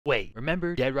Wait,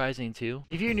 remember Dead Rising 2?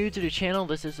 If you're new to the channel,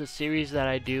 this is a series that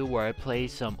I do where I play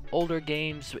some older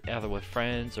games, either with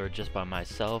friends or just by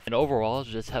myself, and overall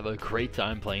just have a great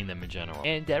time playing them in general.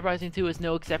 And Dead Rising 2 is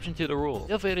no exception to the rule.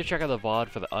 Feel free to check out the VOD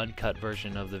for the uncut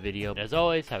version of the video. As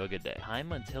always, have a good day.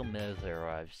 Time until military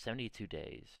arrives, 72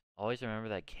 days. Always remember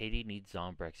that Katie needs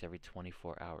Zombrex every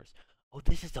 24 hours. Oh,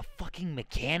 this is the fucking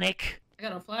mechanic? I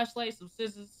got a flashlight, some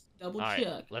scissors, double check.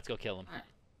 Alright, let's go kill him.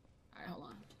 Alright, hold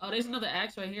on. Oh, there's another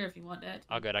axe right here if you want that.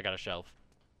 Oh, good, I got a shelf.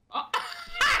 Oh.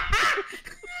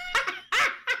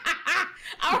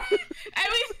 I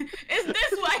mean, it's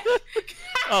this way.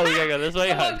 Oh, we gotta go this way?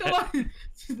 Come on.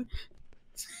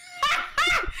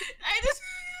 I just...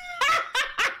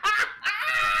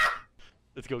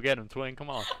 Let's go get him, twin,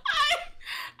 come on. Hey,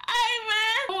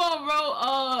 man. Come on, bro.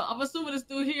 I'm assuming it's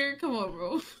through here. Come on,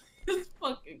 bro. This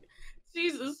fucking...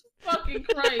 Jesus fucking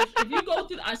Christ. If you go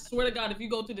to... I swear to God, if you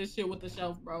go to this shit with the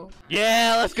shelf, bro.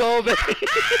 Yeah, let's go, baby.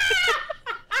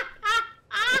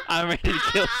 I'm ready to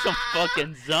kill some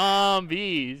fucking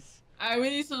zombies. Alright, we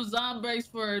need some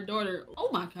Zombrex for our daughter. Oh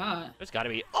my God. There's gotta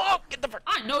be... Oh, get the...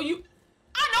 I know you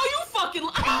fucking...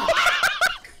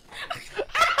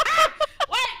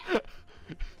 Wait!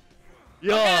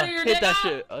 Yo, here, hit that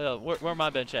nigga. shit. Where my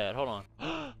bench at? Hold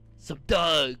on. Some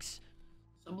thugs.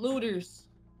 Some looters.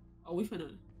 Oh, what we finna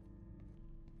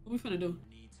do?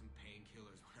 Need some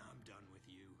painkillers when I'm done with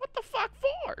you. What the fuck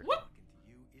for? What?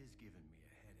 Talking to you is giving me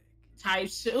a headache. Type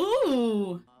shit.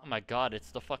 Ooh. Oh my God,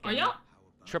 it's the fucking... Are y'all?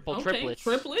 Triple Okay, triplets.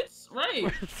 triplets?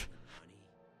 Right.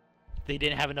 They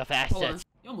didn't have enough Hold on. assets.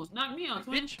 You almost knocked me out,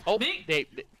 twin. Bitch. Oh, Mink. they...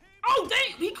 Oh,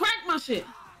 dang. He cracked my shit.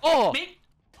 Oh! Mink.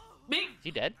 Mink. Is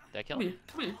he dead? Did I kill Come him? here.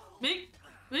 Come here. Mink.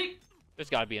 Mink. There's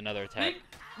gotta be another attack. Mink.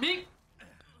 Mink.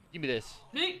 Give me this.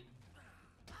 Mink.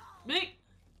 Mink.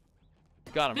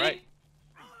 Got him, Mink. right?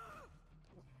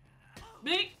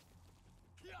 Mink.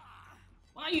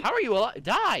 Why you... How are you alive?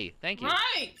 Die! Thank you.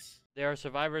 Right. There are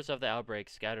survivors of the outbreak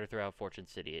scattered throughout Fortune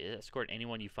City. Escort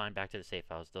anyone you find back to the safe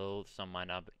house, though some might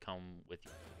not come with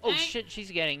you. Oh Dang. shit, she's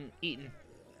getting eaten.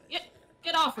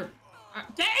 Get off her.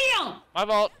 Damn. My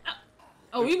fault.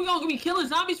 Oh, we gonna be killing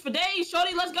zombies for days,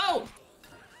 shorty. Let's go.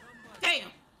 Damn.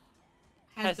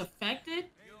 Has affected?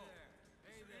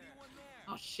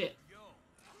 Oh shit.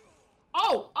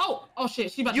 Oh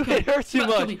shit. She about to You kill hit me. her She too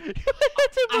about to much. kill You me. hit her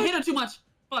too I much. hit her too much.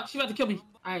 Fuck, she about to kill me.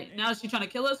 Alright, now she's trying to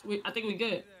kill us. I think we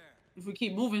good. If we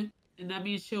keep moving, and that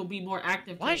means she'll be more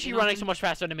active. Why is she running so much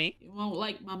faster than me? You won't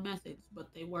like my methods, but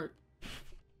they work.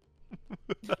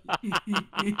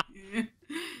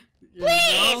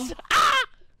 Please! Ah!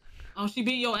 Oh, she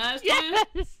beat your ass, twin?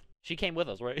 Yes! She came with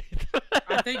us, right?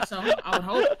 I think so. I would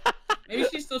hope. Maybe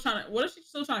she's still trying to... What if she's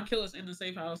still trying to kill us in the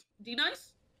safe house?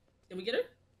 D-Nice? Did we get her?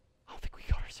 I don't think we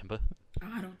got her, Simba.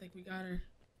 I don't think we got her.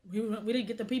 We didn't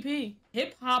get the PP.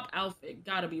 Hip-hop outfit.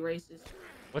 Gotta be racist.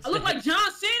 What's I look like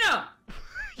John Cena!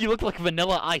 You look like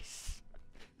Vanilla Ice.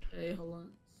 Hey, hold on.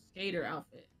 Skater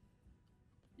outfit.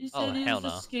 You Oh, said he hell was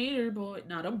no. a skater boy.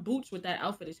 Nah, them boots with that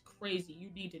outfit is crazy. You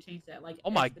need to change that. Like, Oh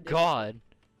my expeditiously. God.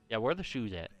 Yeah, where are the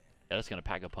shoes at? Yeah, that's gonna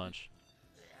pack a punch.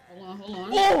 Hold on, hold on.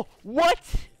 Oh! What?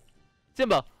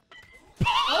 Simba!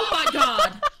 Oh my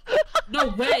God! No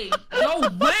way! No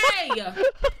way!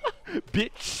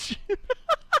 Bitch!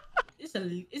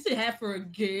 It's a hat for a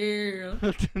girl.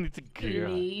 It's a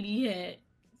girl. Lady hat.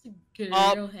 It's a girl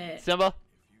Oh, hat. Simba?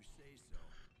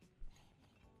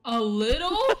 A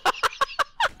little?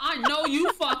 I know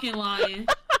you fucking lying.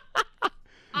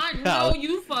 I know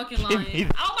you fucking lying.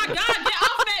 Oh my God, get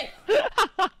off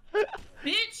me!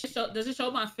 Bitch! Does it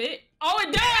show my fit? Oh,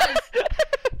 it does!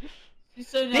 She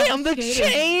said that Damn, the skater.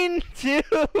 chain, too!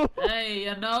 Hey,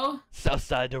 you know?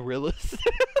 Southside Gorillas. Look,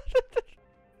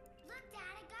 Dad,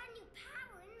 I got a new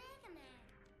power in Mega Man.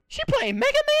 She playing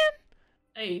Mega Man?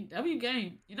 Hey, W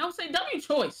game. You know what I'm saying? W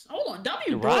choice. Hold on,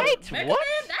 W boy. Right? Mega What?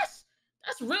 Man,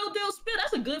 that's real deal spit.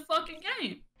 That's a good fucking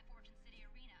game. The Fortune City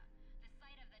Arena, the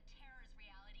site of the Terrors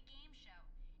reality game show.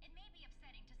 It may be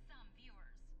upsetting to some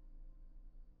viewers.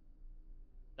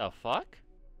 The fuck?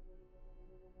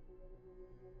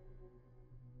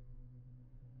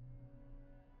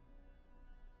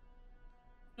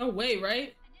 No way,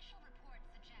 right? Initial reports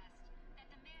suggest that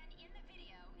the man in the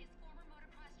video is former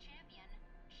motocross champion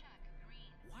Chuck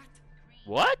Green. What? Green,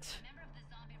 What? a member of the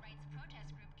zombie rights protest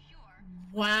group Cure.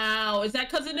 Wow, is that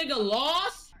cause the nigga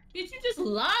lost? Bitch, you just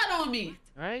lied on me.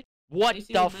 Right? What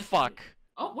Stacey the will message fuck? you.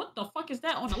 Oh, what the fuck is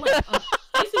that on the left?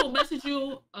 Stacey will message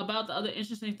you about the other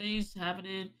interesting things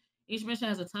happening. Each mission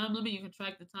has a time limit. You can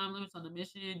track the time limits on the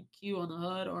mission, queue on the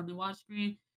HUD or on the watch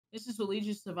screen. This is will lead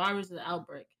you to survivors of the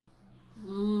outbreak.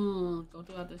 Go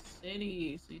throughout the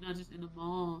city, so you're not just in the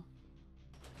mall.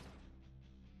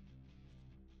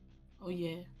 Oh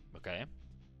yeah. Okay.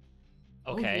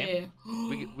 Oh, Okay.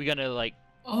 yeah. We gonna like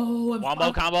Oh.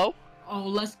 wombo combo? Oh,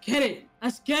 let's get it.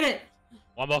 Let's get it.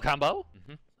 Wombo combo?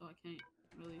 Oh, I can't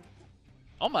really.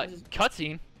 Oh my, This is-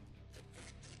 cutscene.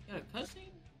 Got a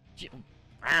cutscene?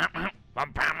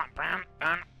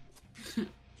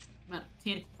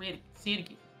 Man,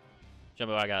 Sanic.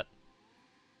 Jumbo, I got.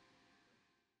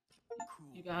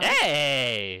 You got it?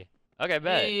 Hey! Okay,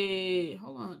 bet. Hey,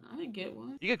 hold on. I didn't get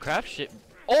one. You can craft shit.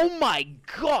 Oh my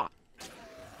god!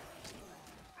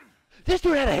 This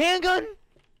dude had a handgun?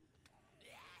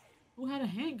 Who had a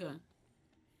handgun?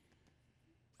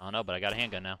 I don't know, but I got a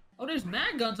handgun now. Oh, there's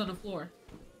mad guns on the floor.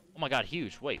 Oh my god,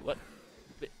 huge. Wait, what?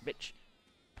 Bitch.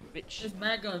 Bitch. There's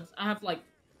mad guns. I have like,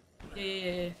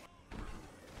 yeah.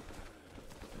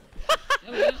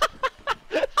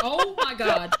 Oh my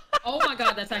god. Oh my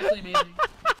god, that's actually amazing.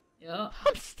 Yeah.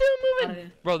 I'm still Outta moving.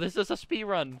 here. Bro, this is a speed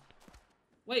run.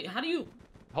 Wait, how do you?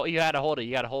 Oh, you had to hold it.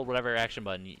 You gotta hold whatever action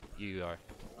button you are.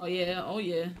 Oh yeah. Oh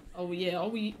yeah. Oh yeah. Oh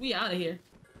we out of here.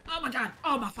 Oh my god.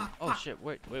 Oh my fuck. Oh fuck. shit,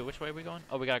 wait, which way are we going?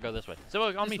 Oh, we gotta go this way. So,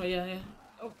 on This me. way, yeah.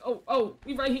 Oh,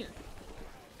 we right here.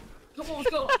 Come on, let's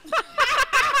go.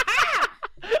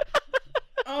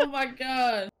 Oh my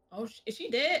god. Oh, is she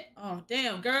dead? Oh,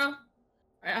 damn, girl.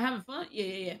 Alright, having fun?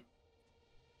 Yeah.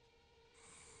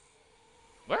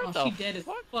 Where Oh, the she dead as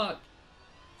fuck.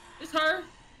 It's her?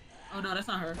 Oh no, that's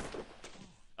not her.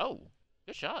 Oh,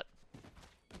 good shot.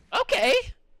 Okay,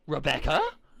 Rebecca.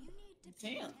 You need to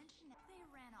pay Damn. attention. They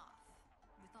ran off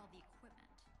with all the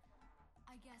equipment.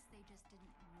 I guess they just didn't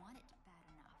want it bad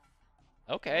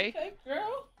enough. Okay. Okay,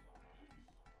 girl.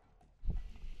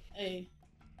 Hey,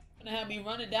 gonna have me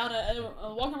running down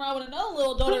walking around with another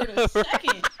little daughter in a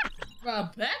second.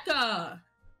 Rebecca.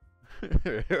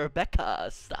 Rebecca,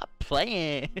 stop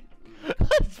playing.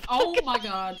 Oh my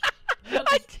god. What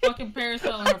this fucking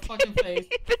parasol in her fucking face.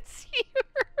 Even see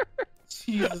her.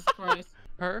 Jesus Christ.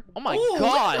 Her? Oh my Ooh,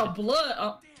 god. look at the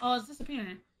blood. Oh, it's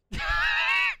disappearing.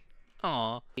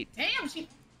 Aw. Damn,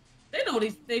 they know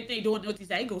they doing with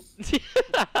these angles.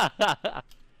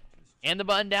 And the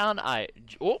button down.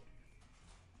 Oh.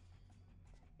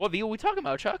 What view are we talking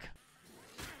about, Chuck?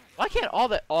 Why can't all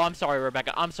that? Oh, I'm sorry,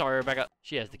 Rebecca. I'm sorry, Rebecca.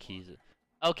 She has the keys.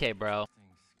 Okay, bro.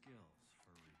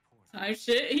 Type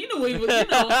shit. He knew what he was. You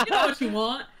know what you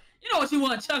want. You know what you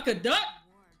want, Chuck a duck.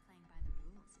 Reward playing by the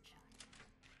rules, Chuck.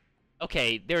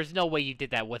 Okay, there's no way you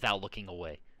did that without looking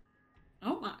away.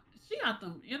 Oh my, she got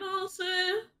them. You know what I'm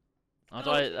saying?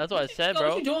 That's what I said, bro.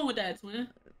 What you doing with that, twin?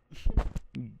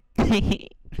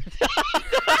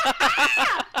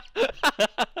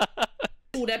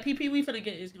 Ooh, that PP we finna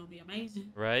get is gonna be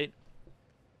amazing. Right?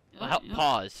 Yup, yup.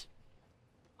 Pause.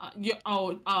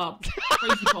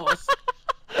 Crazy pause.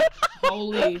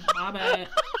 Holy, my bad.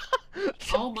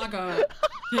 Oh my god.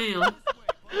 Damn.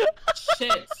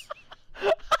 Shit.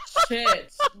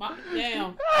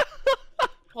 Damn.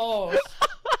 Pause.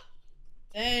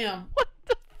 Damn. What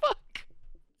the fuck?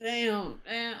 Damn. Man.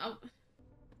 And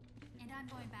I'm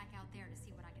going back out there to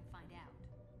see what I can find out.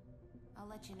 I'll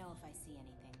let you know if I see anything.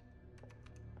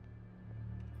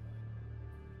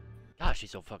 Gosh,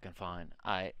 she's so fucking fine.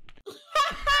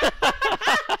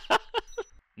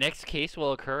 Next case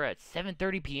will occur at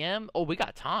 7:30 p.m. Oh, we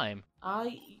got time.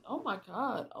 Oh my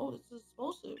god. Oh, this is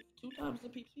explosive. 2 times the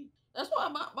PP. That's why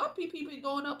my PP been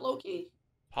going up low key.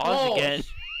 Pause again.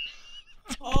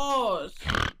 Pause.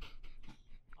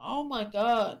 Oh my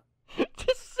god.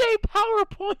 Just say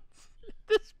PowerPoints at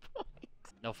this point.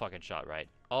 No fucking shot, right?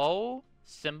 Oh,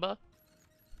 Simba.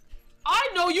 I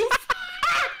know you.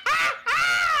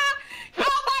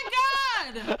 Oh my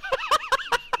god.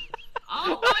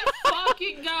 Oh my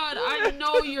fucking god. I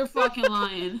know you're fucking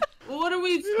lying. What are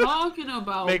we talking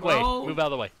about, Make way. bro? Move out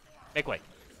of the way. Make way.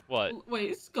 What?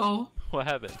 Wait, Skull. What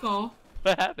happened? Skull.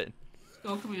 What happened?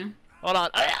 Skull, come here. Hold on.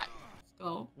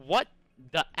 Skull. What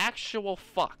the actual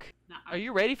fuck? Nah, Are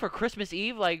you ready for Christmas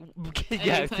Eve? Like,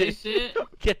 yeah, get, shit.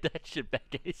 get that shit back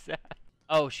ASAP.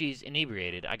 Oh, she's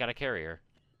inebriated. I gotta carry her.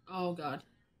 Oh god.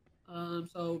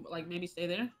 So like maybe stay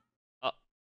there.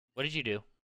 What did you do?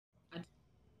 I-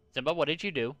 Simba, what did you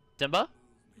do? Simba?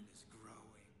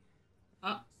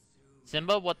 Uh,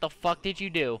 Simba, what the fuck did you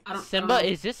do? I don't Simba, know.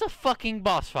 is this a fucking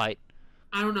boss fight?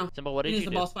 I don't know. Simba, what did It is you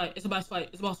a do? boss fight. It's a boss fight.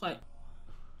 It's a boss fight.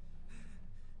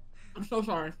 I'm so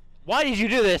sorry. Why did you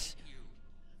do this?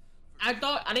 I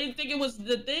didn't think it was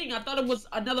the thing. I thought it was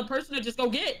another person to just go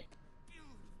get.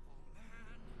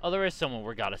 Oh, there is someone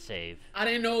we gotta save. I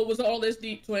didn't know it was all this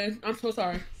deep, twin. I'm so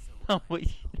sorry. Oh, wait.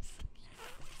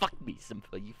 Fuck me, Simba.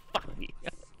 You fuck me.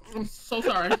 I'm so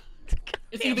sorry.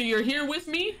 It's either you're here with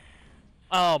me.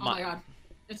 Oh Oh my god.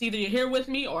 It's either you're here with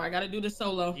me or I gotta do this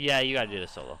solo. Yeah, you gotta do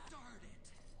this solo.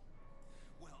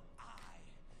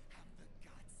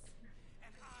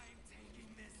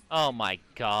 Oh my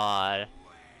god.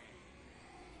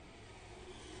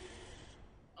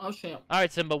 Oh shit.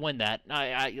 Alright, Simba, win that.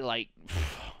 I like...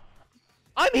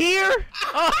 I'm here!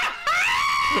 Oh!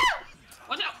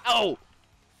 Watch out! Oh!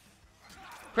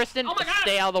 Kristen, Oh my God!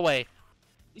 stay out of the way.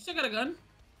 You still got a gun?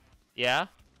 Yeah?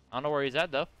 I don't know where he's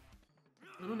at, though.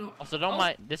 I don't know. Also, don't Oh,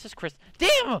 mind... This is Kristen.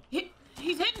 Damn!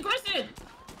 He's hitting Kristen!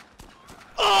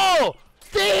 Oh!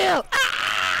 Damn!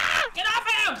 Ah! Get off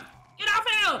him! Get off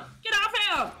him! Get off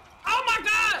him! Oh my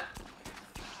god!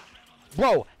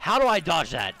 Bro, how do I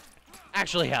dodge that?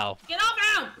 Actually, how? Get off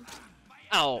him!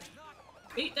 Oh.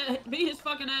 Beat his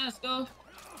fucking ass, go.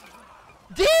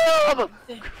 Damn!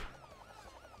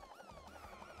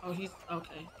 Oh, he's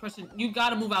okay. Kristen, you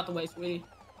gotta move out the way, sweetie.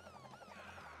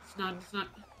 It's not.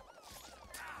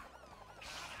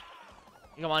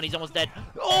 Come on, he's almost dead.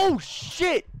 Oh,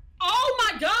 shit! Oh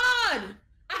my god!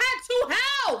 I had 2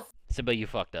 health! Simba, you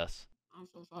fucked us. I'm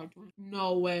so sorry, Twin.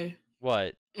 No way.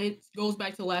 What? It goes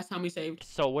back to the last time we saved.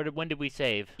 So, when did we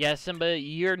save? Yeah, Simba,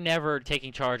 you're never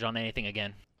taking charge on anything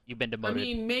again. You've been I demoted.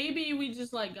 mean, maybe we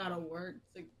just like gotta work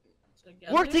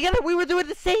together. Work together? We were doing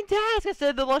the same task! I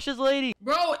said the luscious lady.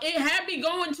 Bro, it had me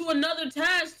going to another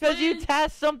task. Because you Twin.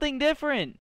 tasked something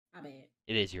different. My bad.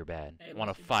 It is your bad. Hey, I want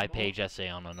a listen, 5-page essay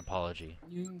on an apology.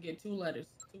 You can get 2 letters,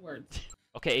 2 words.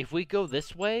 Okay, if we go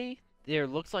this way, there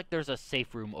looks like there's a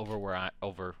safe room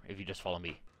over if you just follow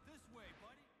me.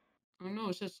 I don't know,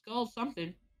 it says skull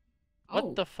something. What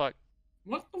Oh, the fuck?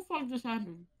 what the fuck just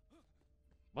happened?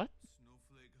 What?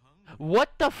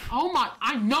 What the f- Oh my,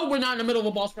 I know we're not in the middle of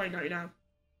a boss fight right now.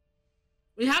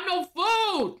 We have no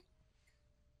food!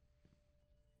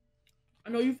 I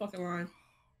know you fucking lying.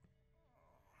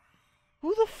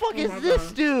 Who the fuck Oh is my this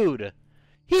God. dude?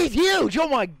 He's huge! Oh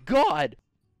my god!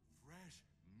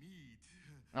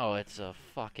 Oh, it's a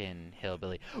fucking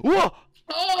hillbilly. Whoa!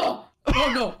 Oh!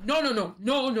 Oh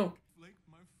no.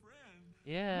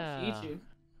 Yeah. Eat you.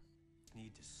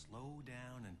 Need to slow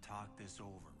down and talk this over,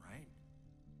 right?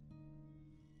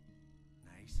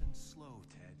 Nice and slow,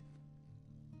 Ted.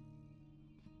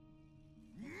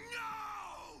 No!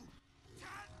 Ted,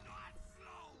 not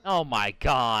slow! Oh my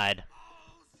god.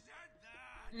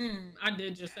 I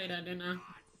did just say that, didn't I?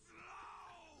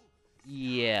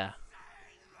 Yeah.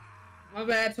 My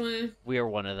bad, Twin. We are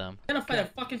one of them. I'm gonna fight a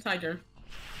fucking tiger.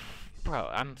 Bro,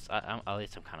 I'm at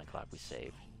least I'm kind of glad we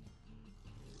saved.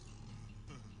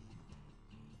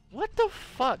 What the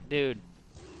fuck, dude?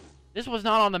 This was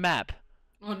not on the map.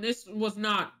 Oh, this was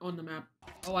not on the map.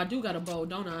 Oh, I do got a bow,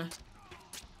 don't I?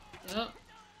 Yep.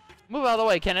 Move out of the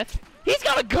way, Kenneth. He's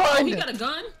got a Oh, gun! he got a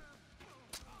gun?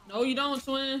 No, you don't,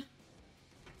 Twin.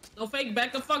 No fake,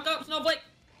 back the fuck up, Snowflake.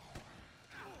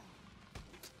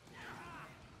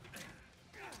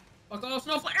 Fuck off,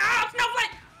 Snowflake. Ah,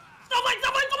 Snowflake!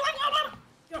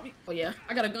 Get me. Oh yeah,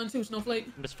 I got a gun too, Snowflake.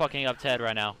 I'm just fucking up Ted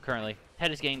right now, currently.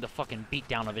 Ted is getting the fucking beat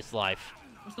down of his life.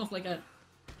 Where's Snowflake at?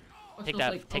 Where's Take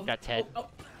Snowflake? that, Ted. Oh.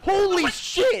 Holy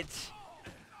shit!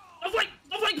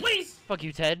 Snowflake, please! Fuck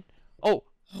you, Ted. Oh.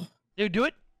 Dude, do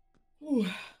it. Ooh.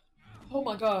 Oh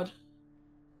my god.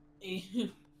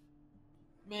 Hey.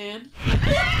 Man.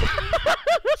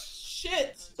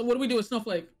 Shit! So what do we do with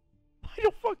Snowflake? I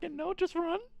don't fucking know, just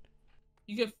run.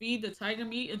 You can feed the tiger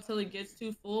meat until it gets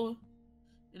too full,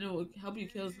 and it will help you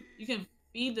kill. You can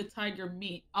feed the tiger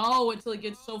meat. Oh, until it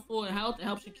gets so full in health, it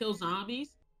helps you kill zombies.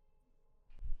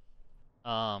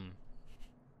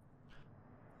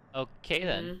 Okay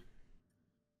then.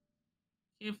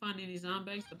 Can't find any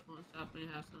zombies. The pawn shop may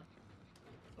have some.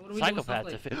 So what do we do with Psychopaths.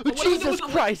 Snowflake? Oh, What do we do with Jesus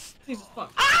Snowflake? Christ! Jesus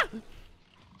fuck. Ah!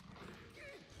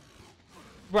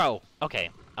 Bro, okay.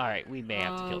 Alright, we may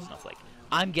have to kill Snowflake.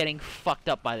 I'm getting fucked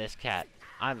up by this cat.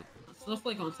 I'm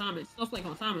Snowflake on timing. Snowflake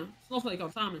on timing. Snowflake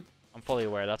on timing. fully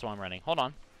aware, that's why I'm running. Hold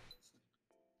on.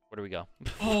 Where do we go?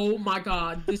 Oh my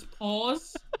god, this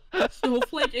pause.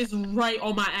 Snowflake is right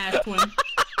on my ass, Twin.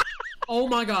 Oh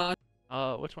my god.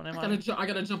 Which one am I I?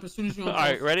 gotta jump as soon as you're on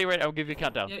Alright, pause. ready? I'll give you a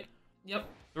countdown. Yep.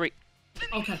 3.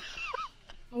 Okay.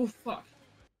 Oh fuck.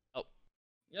 Oh.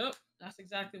 Yep. That's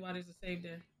exactly why there's a save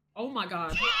there. Oh my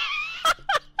god.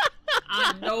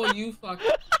 I know you fuck.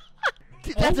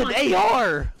 Dude, that's Oh an my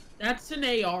AR! That's an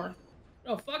AR.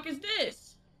 The fuck is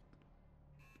this?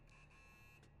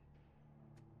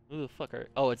 Who the fuck are...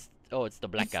 Oh, it's the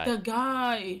black It's guy. the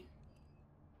guy.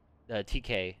 The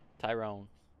TK. Tyrone.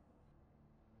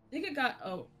 Nigga got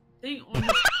a thing on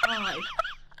his eye.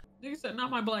 Nigga said, not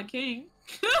my black king.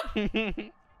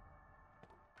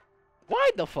 Why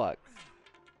the fuck?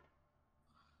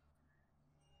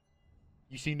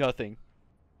 You see nothing.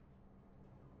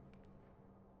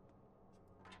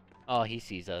 Oh, he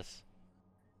sees us.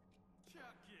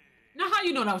 Now how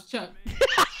you know that was Chuck?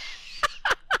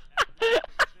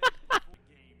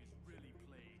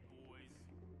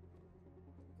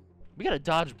 We gotta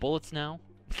dodge bullets now.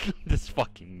 This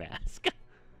fucking mask.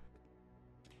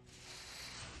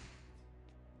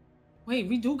 Wait,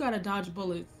 we do gotta dodge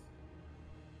bullets.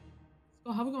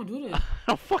 So how we gonna do this? I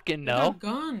don't fucking They know. got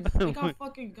guns. They got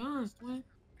fucking guns, twin.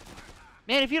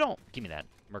 Man, if you don't... Give me that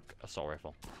Merc assault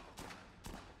rifle.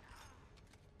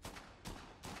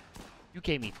 You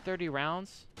gave me 30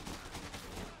 rounds?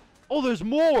 Oh, there's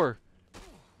more!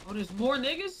 Oh, there's more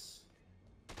niggas?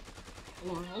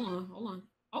 Hold on, hold on, hold on.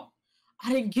 Oh,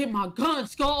 I didn't get my gun,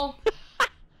 Skull!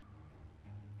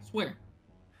 Swear.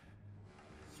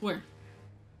 Swear.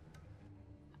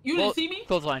 You didn't see me?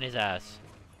 Clothesline his ass.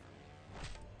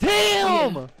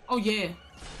 Damn! Oh, yeah. Oh, yeah.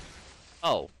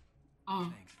 Oh.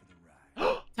 Oh. Thanks for the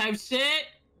ride. Type shit.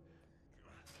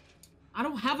 I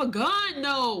don't have a gun,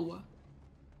 no.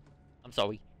 I'm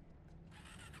sorry.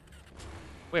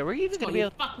 Wait, we're even gonna Oh, be you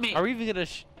able... fuck me. Are we even gonna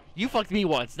You fucked me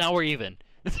once, now we're even.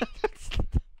 I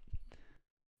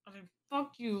mean,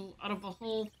 fuck you out of a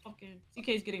whole fucking...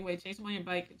 CK's getting away. Chase him on your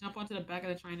bike. Jump onto the back of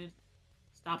the train and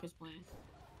stop his plans.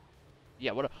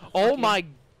 Yeah, what a... Oh you. my...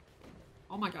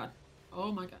 Oh my god.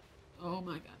 Oh my god. Oh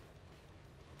my god.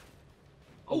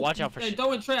 Oh, watch out for they're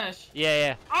throwing trash. Yeah,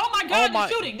 yeah. Oh my god, my-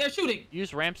 they're shooting! They're shooting!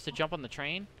 Use ramps to jump on the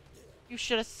train? You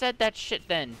should have said that shit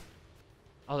then.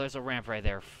 Oh, there's a ramp right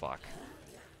there. Fuck.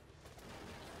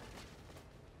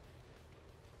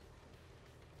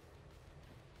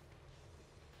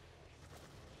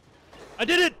 I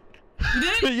did it! You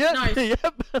did it? Yep, Nice.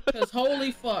 yep. Because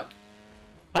holy fuck.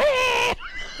 Damn!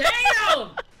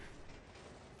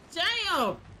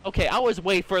 Damn! Okay, I was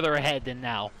way further ahead than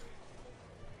now.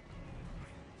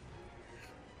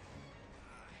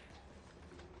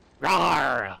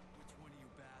 Rawr! Which one of you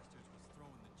bastards was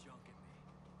throwing the junk at me?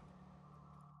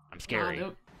 I'm scary. Nah,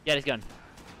 dude. Get his gun.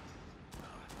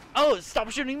 Oh, stop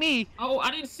shooting me! Oh,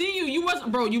 I didn't see you. You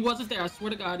wasn't, bro. You wasn't there. I swear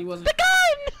to God, you wasn't. The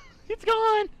gun! It's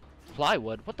gone!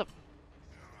 Plywood? What the...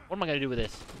 What am I gonna do with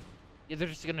this? Yeah, they're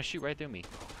just gonna shoot right through me.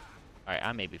 Alright,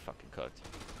 I may be fucking cooked.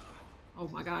 Oh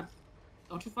my God.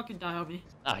 Don't you fucking die on me.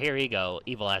 Oh, here you go.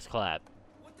 Evil ass clap.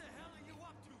 What the hell are you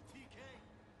up to, TK?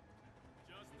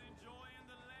 Just enjoying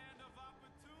the land of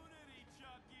opportunity,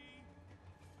 Chucky.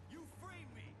 You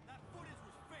framed me. That footage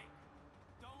was fake.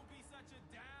 Don't be such a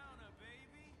downer,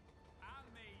 baby. I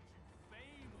made you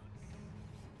famous.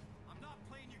 I'm not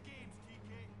playing your games,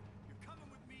 TK. You're coming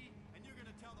with me, and you're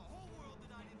gonna tell the whole world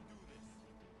that I didn't do this.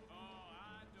 Oh,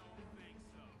 I don't think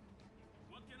so.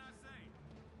 What can I say?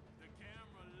 The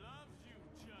camera loves you,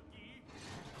 Chucky.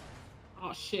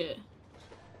 Oh shit.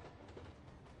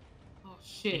 Oh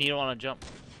shit. And you don't want to jump.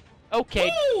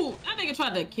 Okay. Ooh, that nigga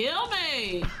tried to kill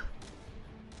me.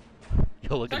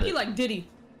 Yo, look at Chucky this. like Diddy.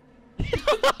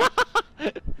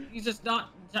 He's just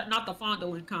not the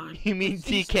fondling kind. You mean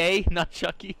TK, not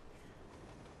Chucky?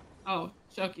 Oh,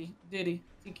 Chucky, Diddy,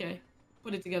 TK.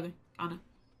 Put it together, kinda.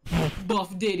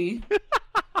 Buff Diddy.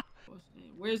 What's his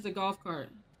name? Where's the golf cart?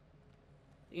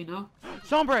 You know?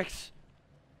 Zombrex!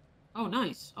 Oh,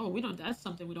 nice. Oh, we don't. That's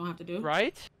something we don't have to do.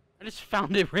 Right? I just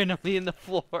found it randomly in the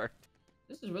floor.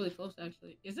 This is really close,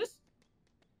 actually. Is this?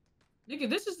 Nigga,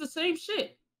 this is the same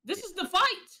shit. This is the fight.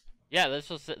 Yeah, this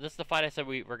is the fight I said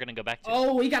we were gonna go back to.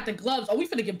 Oh, we got the gloves. Oh, we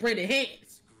finna get braided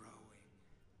hands. Growing.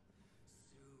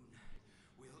 Soon,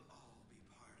 we'll all be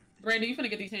part of the Brandon, you finna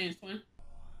get these hands, twin.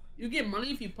 You get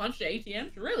money if you punch the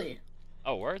ATMs? Really?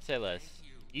 Oh, word, say less.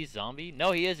 He's zombie?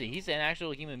 No, he isn't. He's an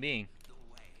actual human being.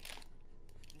 way.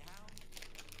 Now,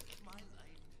 my life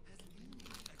has meaning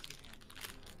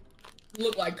again.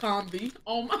 Look like Combi.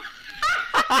 Oh my.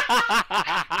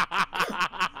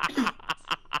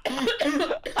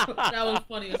 That was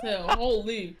funny as hell.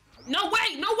 Holy. No,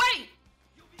 wait! No, wait!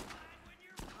 You'll be glad when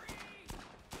you're free.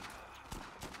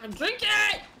 I'm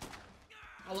drinking!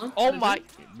 Hold on. Oh my! It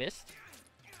missed.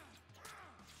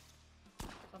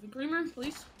 Coffee creamer,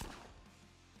 please.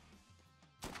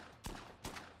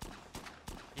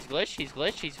 He's glitched. He's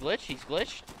glitched. He's glitched. He's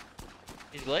glitched.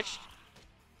 He's glitched.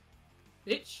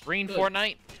 Bitch. Green Good.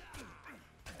 Fortnite.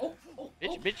 Oh, oh, Bitch,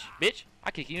 oh. bitch, bitch. I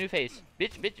kick you in the face.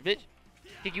 Bitch, bitch, bitch.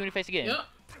 Kick you in the face again. Yep.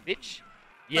 Bitch.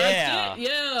 That's Yeah. it,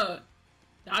 yeah.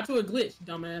 Die to a glitch,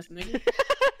 dumbass nigga.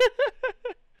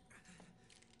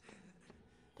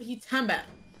 What you talking about?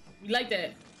 We like that.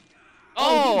 He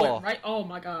Oh! went right. Oh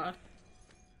my God.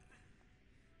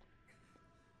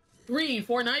 Green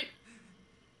Fortnite.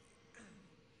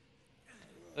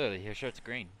 Oh, your shirt's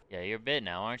green. Yeah, you're bit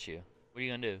now, aren't you? What are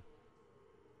you gonna do?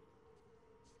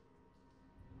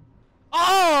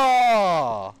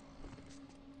 Oh!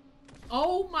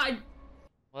 Oh my.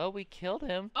 Well, we killed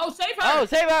him. Oh, save her. Oh,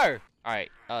 save her!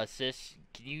 Alright, sis,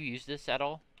 can you use this at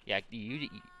all? Yeah, you...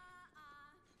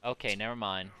 Okay, never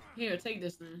mind. Here, take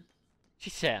this then. She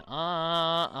said, You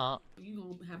gonna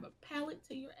have a pallet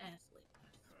to your ass lick.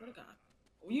 I swear to God.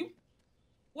 Oh, you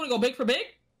wanna go big for big?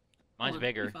 Mine's Hold on,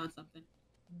 bigger. let me find something.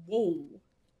 Whoa.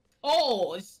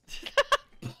 Oh, it's...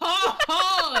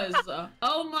 Pause!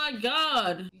 Oh my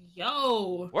God.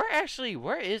 Yo.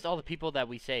 Where is all the people that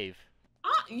we save?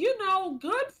 You know,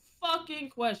 good fucking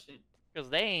question. Because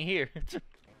they ain't here.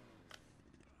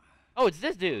 Oh, it's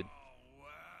this dude. Oh, wow.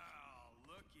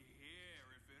 Looky here.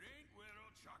 If it ain't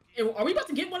Widow Chucky. Are we about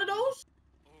to get one of those?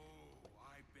 Oh,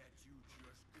 I bet you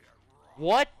just get rocked.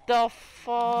 What the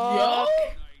fuck?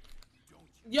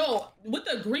 Yo! Yo, with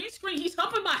the green screen, he's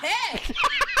humping my head!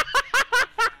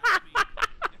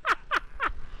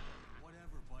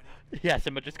 Whatever, buddy. Yeah,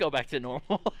 Simba, just go back to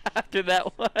normal after that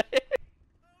one. Over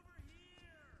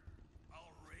here.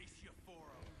 I'll race you for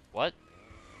him. What?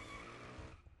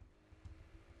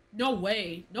 No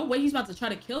way. No way he's about to try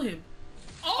to kill him.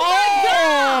 Oh my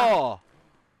God! Oh!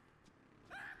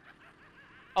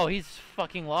 Oh, he's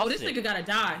fucking lost Oh, this it. nigga gotta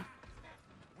die.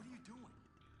 What are you doing?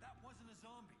 That wasn't a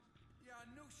zombie. Yeah,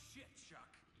 no shit, Chuck.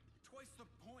 Twice the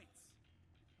points.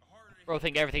 Harder to Bro,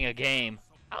 think everything a game.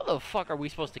 How the fuck are we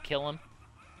supposed to kill him?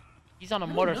 He's on a I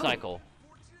don't motorcycle.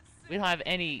 We don't have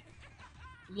any...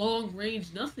 Long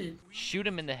range, nothing. Shoot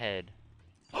him in the head.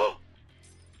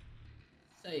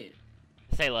 Say it.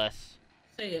 Say less.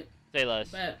 Say it. Say less.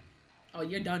 Bet. Oh,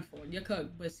 you're done for. You're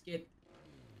cooked, biscuit.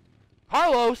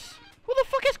 Carlos! Who the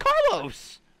fuck is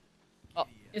Carlos?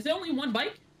 Is there only one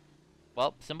bike?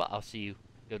 Well, Simba, I'll see you.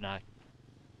 Good night.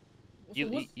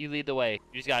 What's- You lead the way.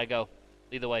 You just gotta go.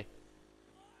 Lead the way.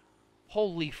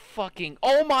 Holy fucking...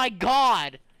 Oh my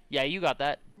god! Yeah, you got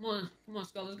that. Come on,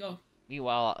 Skull, let's go.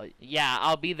 Meanwhile, yeah,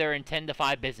 I'll be there in 10 to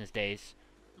 5 business days.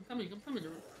 I'm coming.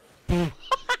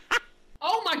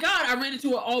 Oh my God, I ran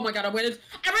into a. Oh my God, I ran into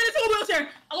a wheelchair.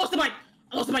 I lost the bike.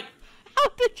 How did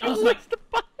I you lost lose the the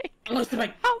bike? I lost the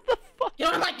bike. How the fuck? Get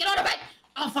on the bike.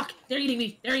 Oh fuck, they're eating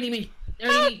me. How did you Get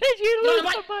on lose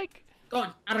the the bike? Go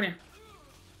on, out of there.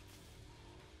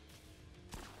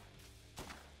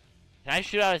 Can I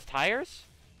shoot out his tires?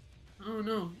 I don't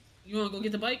know. You wanna go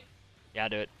get the bike? Yeah, I'll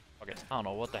do it. Okay. I don't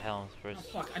know what the hell is Oh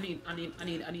first. fuck, I need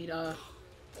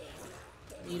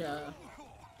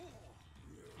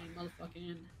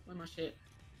motherfucking, where my shit?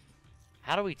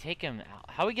 How do we take him out?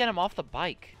 How do we get him off the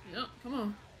bike? Yep, come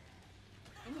on.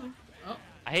 Oh.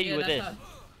 I hit you with that's this.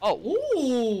 how- Oh,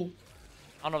 Ooh.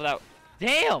 I don't know if that...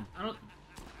 Damn! I don't.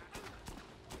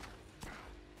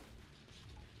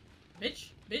 Bitch.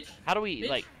 How do we, Bitch.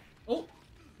 like... Oh,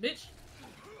 bitch.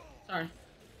 Sorry.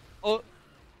 Oh!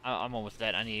 I'm almost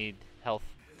dead. I need health.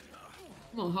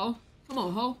 Come on,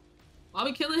 ho. Why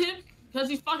we killing him? Because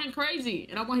he's fucking crazy,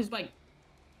 and I want his bike.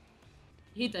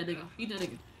 Beat that nigga.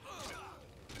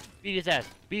 Beat his ass.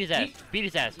 Beat his ass. Beat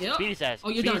his ass. Yep. Beat his ass. Oh,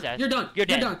 you're Beat done. his ass. You're done. You're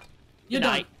dead. You're Good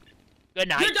done. night. Good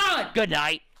night. You're done. Good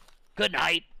night. Good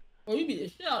night. Oh, you beat the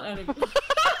shit out of that nigga.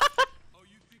 Oh,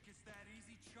 you think it's that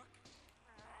easy, Chuck?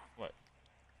 What?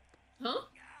 Huh?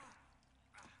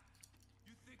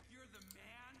 You think you're the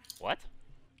man? What?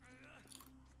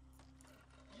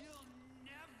 You'll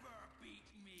never beat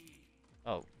me.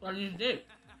 Oh, What did you do?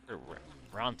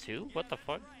 round 2? What the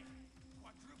fuck?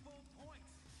 Quadruple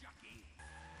points, Chucky.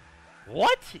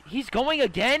 What? He's going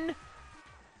again?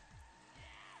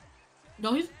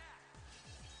 No, he's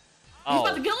Oh.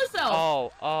 about to kill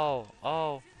himself. Oh.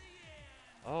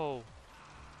 I'm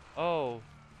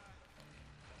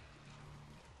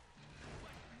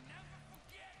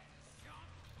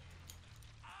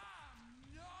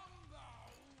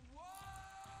number one.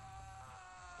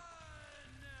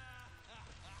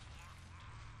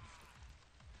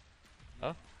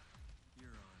 Oh. You're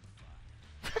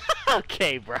on fire.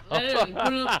 Okay, bro. Hey,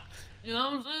 put it up. You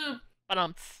know what I'm saying?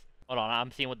 Hold on,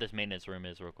 I'm seeing what this maintenance room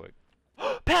is real quick.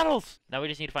 Paddles! Now we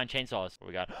just need to find chainsaws. What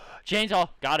we got? Chainsaw!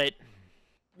 Got it!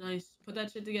 Nice. Put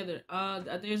that shit together.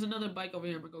 There's another bike over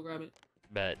here. I'm gonna go grab it.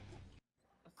 Bet.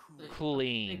 Nice.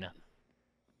 Clean.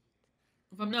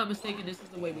 If I'm not mistaken, this is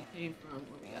the way we came from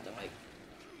when we got the bike.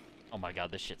 Oh my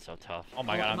god, this shit's so tough. Oh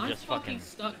my god, am I'm I just fucking...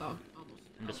 stuck. Oh, almost.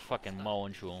 I'm just fucking stuck.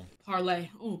 mowing through them. Parlay.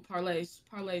 Ooh, parlays.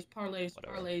 Whatever.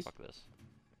 Fuck this.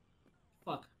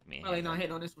 Fuck. Me. Parlay not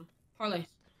hitting on this one. Parlays.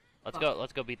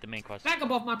 Let's go beat the main quest. Back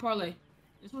up off my parlay.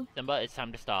 This one? Simba, it's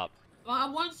time to stop. I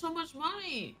won so much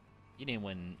money. You didn't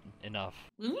win enough.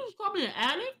 Did you just call me an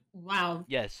addict? Wow.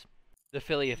 Yes. The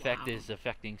Philly effect Wow. is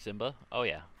affecting Simba. Oh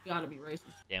yeah. You gotta be racist.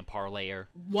 Damn parlayer.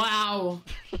 Wow.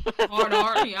 Hard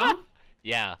R, yeah.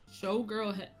 Yeah.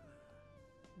 Showgirl head.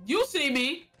 You see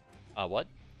me. What?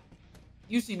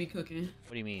 You see me cooking.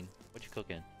 What do you mean? What you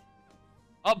cooking?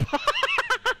 Oh!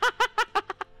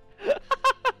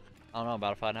 I don't know, I'm about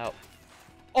to find out.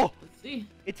 Oh, Let's see.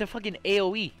 it's a fucking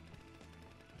AOE.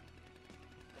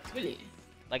 Really?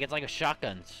 Like it's like a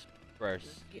shotgun burst.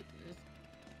 Let's get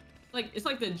this. It's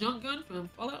like the junk gun from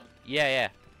Fallout. Yeah, yeah.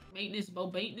 Maintenance, bow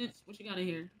maintenance. What you got in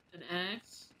here? An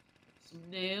axe, some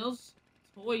nails,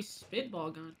 toy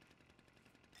spitball gun.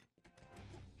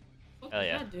 What Hell does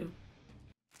yeah. that do?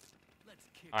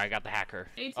 All right, I got the hacker.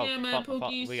 ATM man,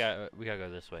 Pookies. We gotta go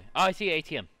this way. Oh, I see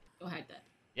ATM. Go hack that.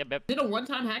 Yep, yep. Is it a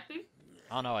one-time hack thing?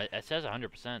 Oh no, it says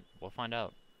 100%. We'll find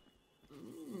out.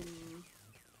 Mm.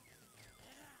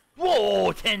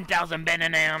 Whoa, 10,000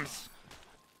 Benenams.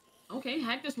 Okay,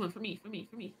 hack this one for me.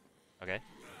 Okay.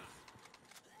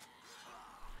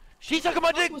 She sucking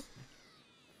my dick. Was-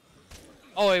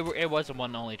 Oh, it was a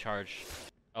one only charge.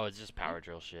 Oh, it's just power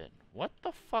drill shit. What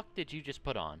the fuck did you just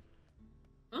put on?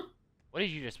 Huh? What did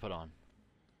you just put on?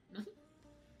 Nothing.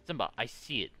 Simba, I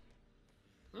see it.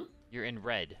 Huh? You're in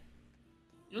red.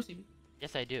 You don't see me.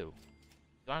 Yes, I do. You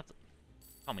don't have to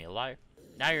call me a liar.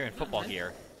 Now you're in football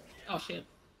gear. Oh shit.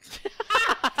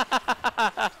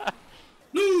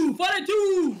 No,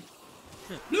 42.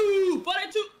 No,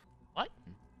 42. What?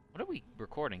 What are we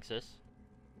recording, sis?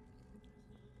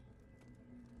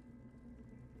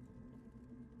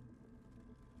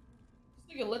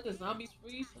 This nigga let the zombies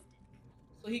freeze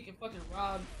so he can fucking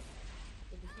rob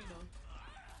the casino.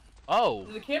 Oh.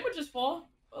 Did the camera just fall?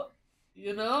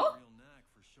 You know? Real knack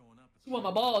for showing up at You want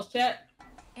my balls, chat?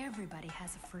 Everybody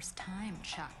has a first time,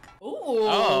 Chuck. Ooh.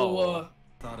 Oh.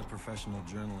 Thought a professional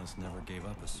journalist never gave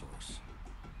up a source.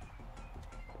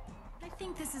 I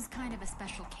think this is kind of a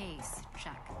special case,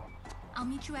 Chuck. I'll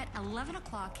meet you at 11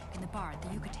 o'clock in the bar at the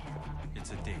Yucatan.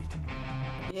 It's a date.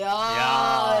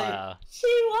 Yeah. She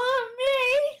want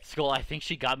me. Skull, I think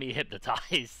she got me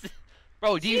hypnotized.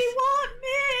 Bro, do She you want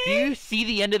do me. you see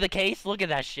the end of the case? Look at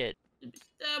that shit.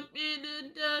 Step in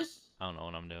the dust. I don't know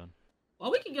what I'm doing.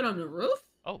 Well, we can get on the roof.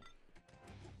 Oh.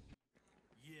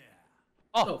 yeah.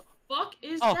 Oh. The fuck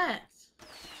is Oh. that?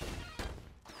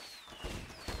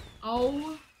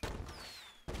 Oh.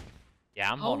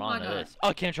 Yeah, I'm Oh holding my on to God. this. Oh,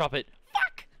 I can't drop it.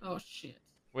 Fuck. Oh shit.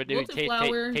 We're doing Wilted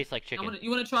flour. taste like chicken. You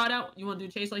wanna try it out? You wanna do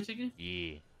taste like chicken?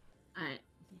 Yeah. Alright.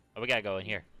 Oh, we gotta go in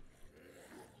here.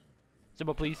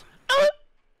 Simba, please.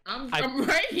 I'm I-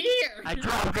 right here. I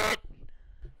dropped it.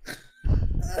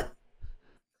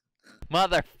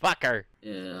 Motherfucker.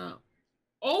 Yeah.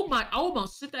 Oh my! I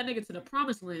almost sent that nigga to the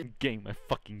promised land. Getting my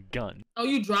fucking gun. Oh,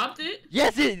 you dropped it?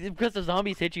 Yes, because the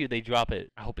zombies hit you, they drop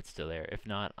it. I hope it's still there. If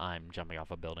not, I'm jumping off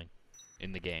a building.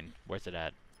 In the game. Where's it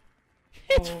at?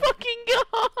 It's Oh. fucking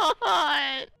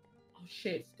gone! Oh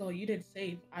shit, Skull, you didn't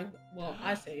save.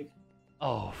 I saved.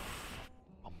 Oh.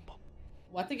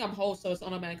 Well, I think I'm whole, so it's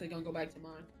automatically gonna go back to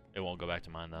mine. It won't go back to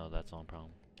mine, though. That's the only problem.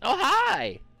 Oh,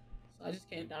 hi! So I just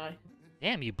can't die.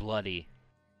 Damn, you bloody.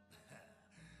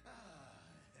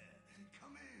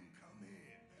 Come in,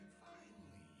 finally.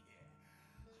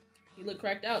 You look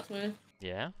cracked out, twin.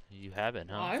 Yeah, you have it,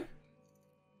 huh? Why? Well,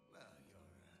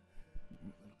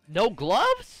 No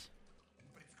gloves?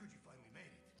 but it's good you finally made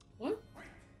it.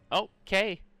 What?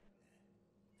 Okay.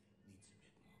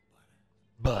 Needs a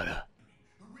bit more Butter.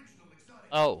 Original exotic.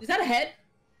 Oh. Is that a head?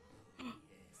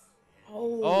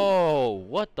 Oh. Oh,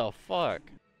 what the fuck?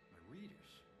 My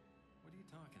readers? What are you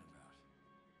talking about?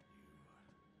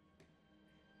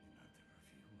 You're not the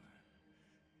reviewer.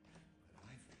 But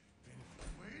I've been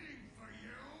waiting for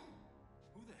you.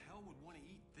 Who the hell would want to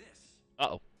eat this?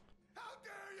 Uh-oh. How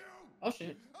dare you? Oh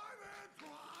shit. I'm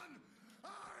Antoine. I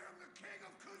am the king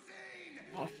of cuisine.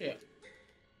 Oh shit.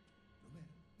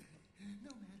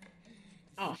 No matter.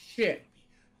 Oh shit.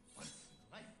 Once in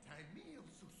a lifetime meal,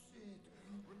 so sit,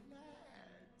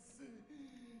 relax.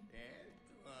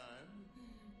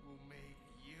 Antoine will make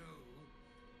you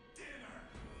dinner.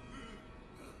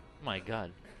 Oh my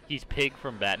god. He's Pig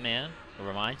from Batman. It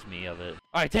reminds me of it.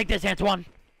 Alright, take this, Antoine!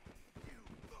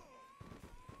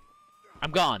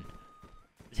 I'm gone.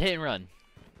 It's hit and run.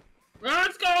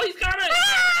 Let's go. He's coming.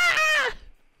 Ah!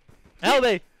 Help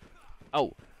me!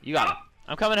 Oh, you got him.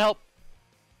 I'm coming to help.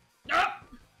 Ah!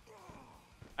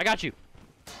 I got you.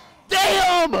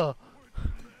 Damn! Damn!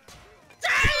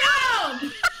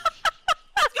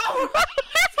 Let's go.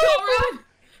 Let's go, run.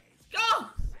 Let's go.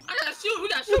 I gotta shoot. We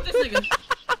gotta shoot this nigga.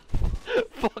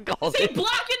 Fuck all Is he this.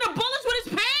 blocking the bullets with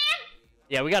his pan?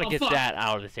 Yeah, we gotta Oh, get fuck. that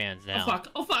out of his hands now. Oh fuck.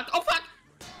 Oh fuck. Oh fuck.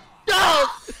 No!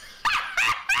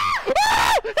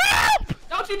 Help!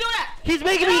 Don't you do that. He's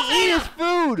making me eat his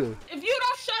food! If you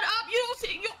don't shut up, you don't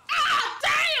see you. Ah,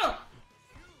 damn!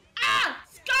 Ah,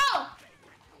 skull!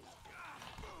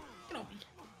 Get off me.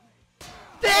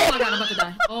 Oh my god, I'm about to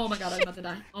die. Oh my god, I'm about to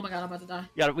die. Oh my god, I'm about to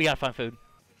die. We gotta find food.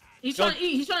 He's Don't- trying to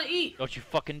eat. He's trying to eat. Don't you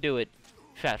fucking do it,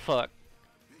 fat fuck.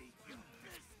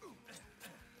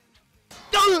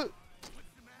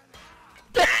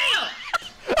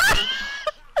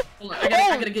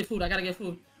 gotta get food. I gotta get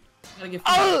food. I gotta get food.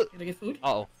 I gotta get food.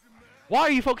 Uh oh. Why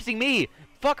are you focusing me?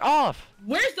 Fuck off.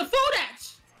 Where's the food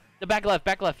at? The back left,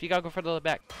 back left. You gotta go for the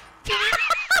back.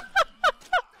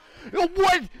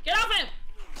 What? Get off him!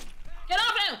 Get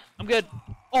off him! I'm good.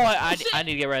 Oh, I shit.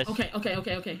 need to get rest. Okay.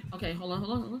 Hold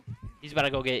on. He's about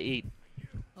to go get eat.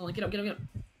 Hold on, get up.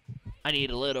 I need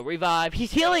a little revive.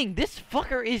 He's healing. This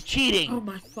fucker is cheating. Oh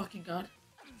my fucking god.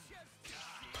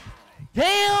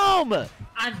 Damn!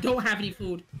 I don't have any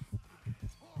food.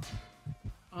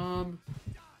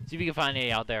 See if you can find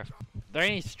any out there. Are there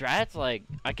any strats? Like,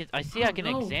 I can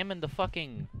know. examine the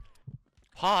fucking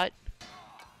pot.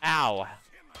 Ow.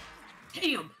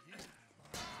 Damn.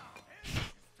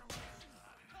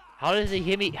 How does he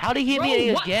hit me? How did he hit me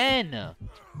again?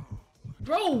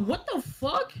 Bro, what the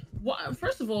fuck? What?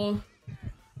 First of all,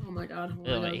 oh my god.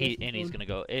 He's gonna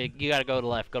go. You gotta go to the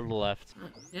left. Go to the left.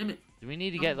 God damn it. Do we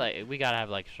need to get like? We gotta have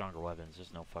like stronger weapons.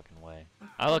 There's no fucking way.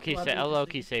 I'll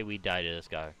low-key say we die to this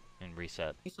guy and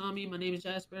reset. You saw me. My name is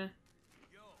Jasper.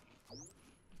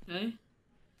 Okay.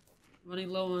 Running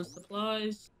low on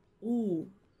supplies. Ooh,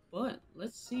 but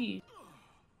let's see.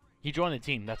 He joined the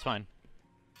team. That's fine.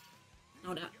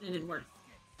 No, that didn't work.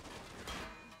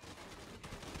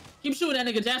 Keep shooting that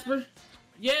nigga, Jasper.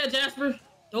 Yeah, Jasper.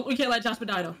 We can't let Jasper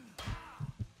die though.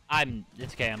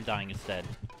 It's okay. I'm dying instead.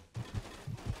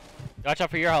 Watch out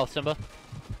for your health, Simba.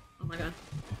 Oh my god.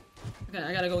 Okay,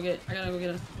 I gotta go get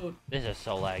us some food. This is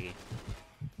so laggy.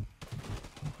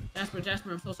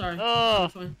 Jasper, I'm so sorry.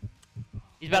 Oh.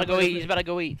 He's about to go eat. He's about to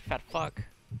go eat. Fat fuck.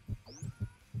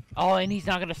 Oh, and he's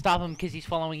not gonna stop him because he's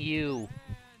following you.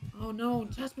 Oh no,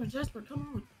 Jasper, come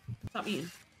on. Stop eating.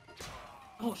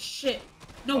 Oh shit.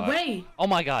 No way. Oh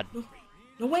my god.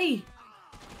 No way.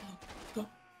 Go.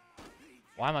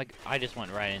 Why am I just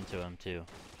went right into him too.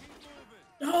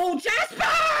 No,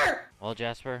 Jasper! Well,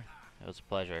 Jasper, it was a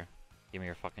pleasure. Give me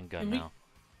your fucking gun now.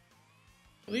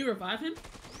 Can we revive him?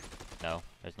 No,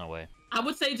 there's no way. I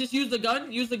would say just use the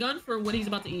gun. Use the gun for what he's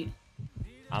about to eat.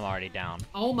 I'm already down.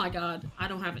 Oh my god, I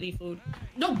don't have any food.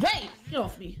 No way! Get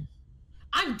off me.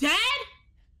 I'm dead?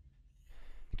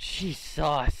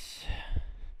 Jesus.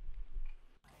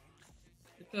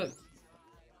 It's cooked.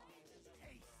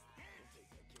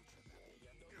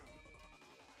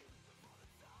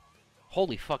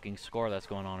 Holy fucking score that's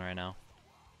going on right now.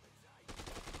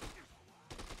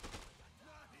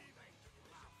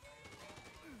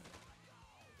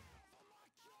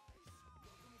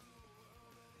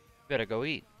 Better go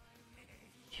eat.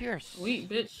 Cheers. Go eat,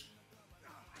 bitch.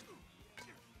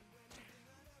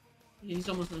 Yeah, he's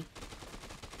almost done.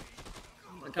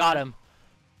 Oh my god. Got him.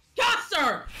 Yes,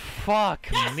 sir! Fuck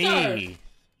yes, me.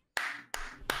 Sir!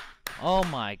 Oh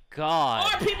my god.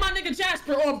 RP my nigga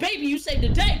Jasper, or baby, you saved the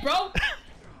day, bro.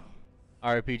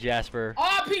 RP Jasper.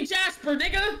 RP Jasper,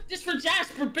 nigga. This for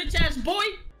Jasper, bitch ass boy.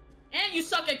 And you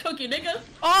suck at cooking, nigga.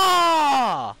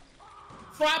 Ah!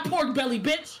 Fried pork belly,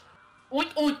 bitch.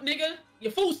 Oink oink, nigga.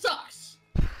 Your food sucks.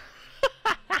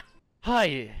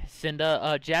 Hi,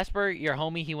 Cinda. Jasper, your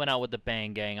homie, he went out with the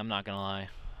Bang Gang. I'm not gonna lie.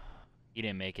 He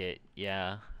didn't make it.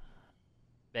 Yeah.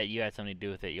 Bet you had something to do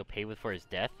with it. You'll pay for his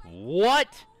death?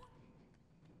 What?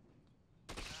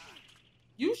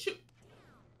 You should.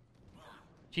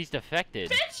 She's defected.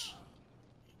 Bitch!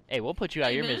 Hey, we'll put you out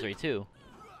of your man. misery, too.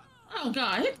 Oh,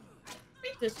 God. Hit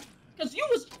this. Because you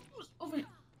was over here.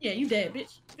 Yeah, you dead,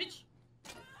 bitch. Bitch.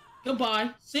 Goodbye.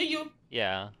 See you.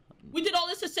 Yeah. We did all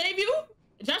this to save you?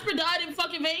 Jasper died in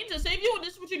fucking vain to save you, and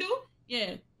this is what you do?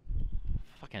 Yeah.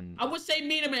 Fucking... I would say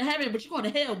meet him in heaven, but you're going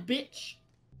to hell, bitch.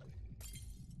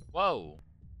 Whoa.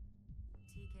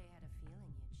 TK had a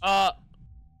feeling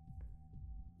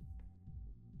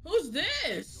Who's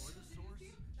this?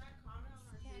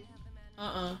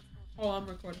 Oh, I'm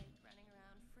recording. running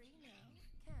around free now,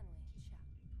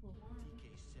 can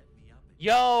we, Chuck?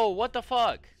 Yo, what the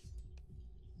fuck?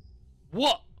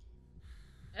 What?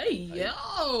 Hey,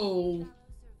 yo.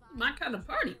 My kind of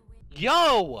party.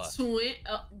 Yo!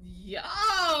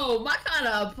 Yo, my kind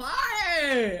of party.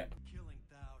 Killing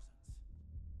thousands.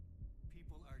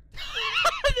 People are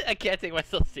I can't take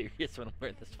myself serious when I'm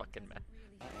wearing this fucking mask.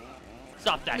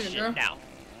 Stop that Come here, shit girl. now.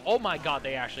 Oh my god,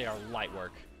 they actually are light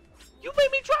work. You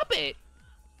made me drop it!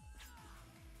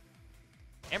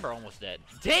 Amber almost dead.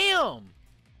 Damn!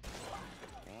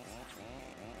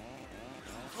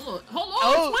 Hold on,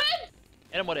 Oh. twin.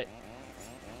 Hit him with it.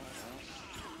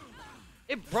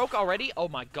 It broke already? Oh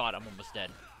my god, I'm almost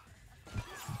dead.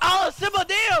 Oh, Simba,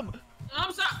 damn!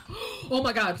 I'm sorry. Oh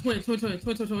my god, twin. I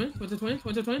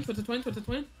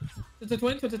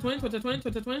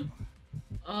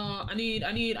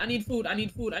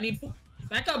need food.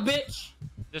 Back up, bitch.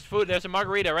 There's food, there's a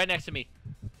margarita right next to me.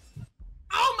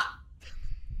 Oh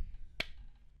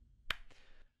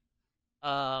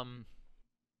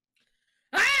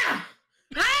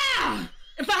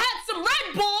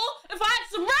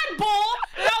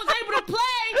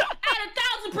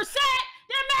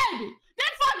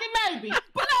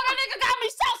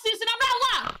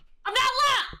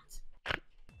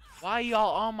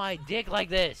on my dick like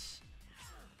this?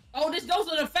 Oh, this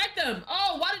doesn't affect them.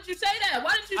 Oh, why did you say that?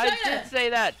 Why did you say I that? did say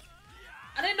that.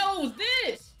 I didn't know it was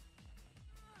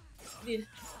this.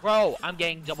 Bro, I'm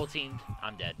getting double teamed.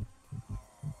 I'm dead.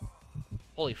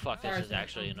 Holy fuck, this Sorry, is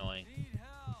actually annoying.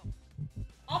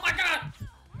 Oh my god!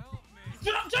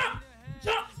 Jump, jump,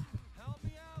 jump! Help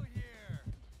me out here.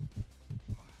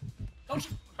 Don't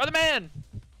you? Brother man!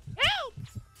 Help!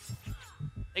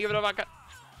 Thank you for the vodka.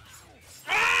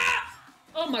 Ah!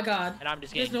 Oh my god. And I'm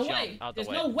just There's getting no jumped way. out the There's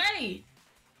way. no way.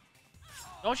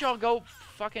 Don't y'all go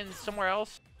fucking somewhere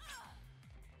else?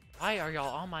 Why are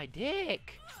y'all on my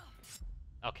dick?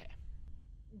 Okay.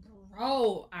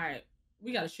 Bro, alright.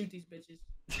 We gotta shoot these bitches.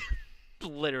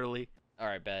 Literally.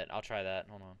 Alright, bet. I'll try that.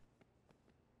 Hold on.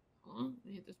 Hold on. Let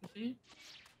me hit this machine.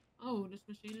 Oh, this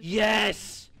machine is...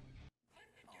 Yes!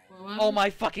 What? Oh my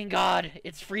fucking god.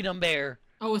 It's Freedom Bear.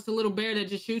 Oh, it's the little bear that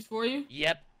just shoots for you?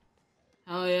 Yep.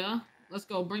 Hell yeah. Let's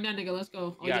go. Bring that nigga. Let's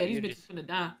go. Oh Yeah, yeah, these you bitches just- finna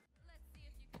die. Let's see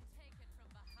if you can take it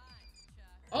from behind,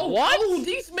 Chuck. Oh, What? oh,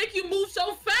 these make you move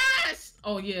so fast!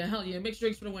 Oh yeah, hell yeah. Mixed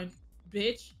drinks for the win.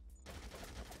 Bitch.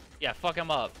 Yeah, fuck him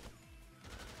up.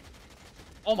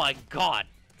 Oh my god.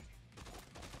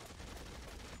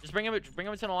 Just bring him into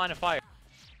the line of fire.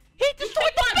 He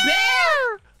destroyed my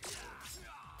bear!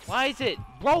 Why is it?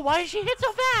 Bro, why did she hit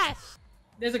so fast?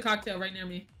 There's a cocktail right near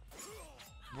me.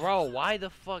 Bro, why the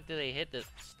fuck did they hit this?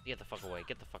 Get the fuck away.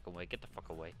 Get the fuck away. Get the fuck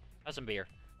away. Have some beer.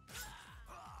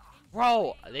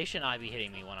 Bro, they should not be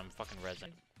hitting me when I'm fucking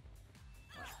resin.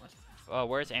 Oh,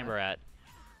 where's Amber at?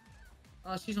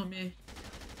 She's on me.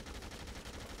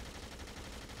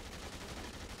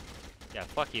 Yeah,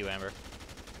 fuck you, Amber.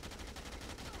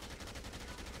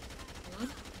 Hold on.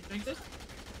 You drink this?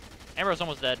 Amber's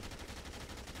almost dead.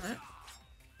 Alright.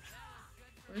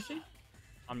 Where is she?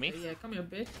 On me? Yeah, come here,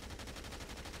 bitch.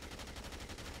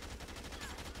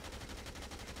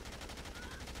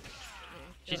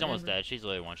 She's Kill almost Amber. dead. She's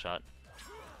literally one shot.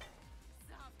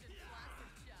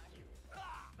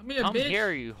 Come here, Come bitch.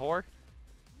 here, you whore.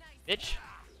 Bitch.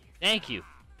 Thank you.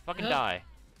 Fucking Yep. die.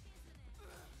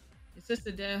 Your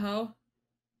sister dead, hoe.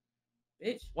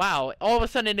 Bitch. Wow, all of a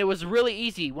sudden it was really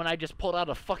easy when I just pulled out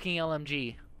a fucking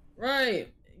LMG.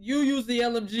 Right. You use the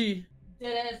LMG.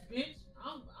 Dead ass bitch.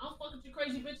 I don't fuck with you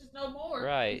crazy bitches no more.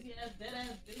 Right. Crazy ass dead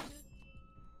ass bitches.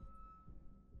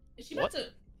 Is she What? about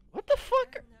to? What the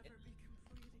fuck?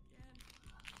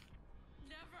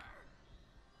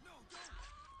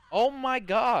 Oh my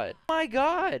god. Oh my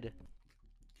god.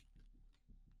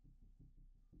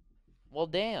 Well,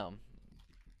 damn.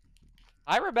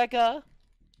 Hi, Rebecca.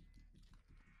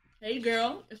 Hey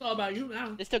girl, it's all about you now.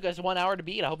 This took us 1 hour to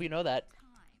beat. I hope you know that. Time.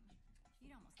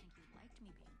 You'd almost think you liked me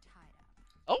being tied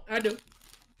up. I do. I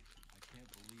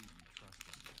can't believe you trust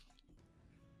him.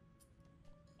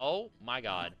 Oh my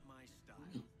god. My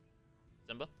style.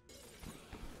 Simba?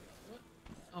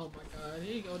 Oh my god,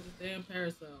 here you go, this damn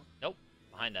parasol. Nope.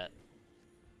 Behind that.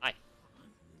 Hi.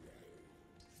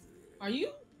 Are you?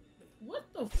 What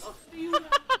the fuck do you have?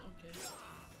 Okay.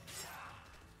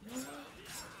 You know what?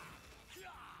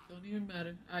 Don't even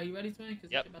matter. Alright, you ready, Twin?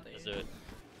 Cause Yep. it's about to Let's end. do it.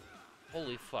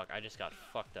 Holy fuck. I just got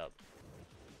fucked up.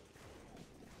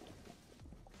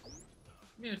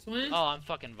 Come here, Twin. Oh, I'm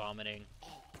fucking vomiting.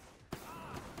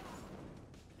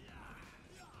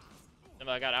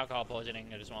 Simba, I got alcohol poisoning.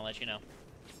 I just want to let you know.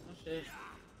 Oh shit.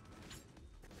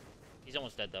 He's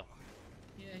almost dead, though.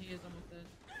 Yeah, he is almost dead.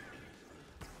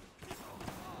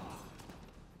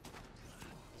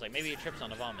 It's like maybe he trips on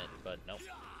the vomit, but nope.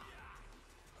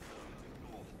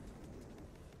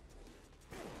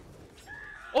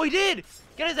 Oh, he did!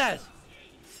 Get his ass!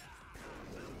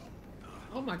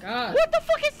 Oh my god. What the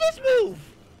fuck is this move?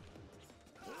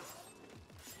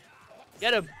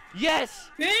 Get him! Yes!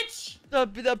 Bitch! The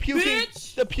puking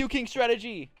Bitch! the puking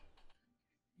strategy.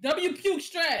 W puke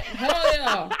strat. Hell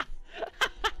yeah.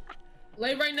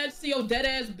 Lay right next to your dead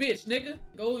ass bitch, nigga.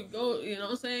 Go, you know what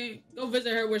I'm saying? Go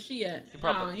visit her where she at. She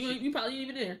probably- You probably ain't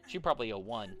even there. She probably a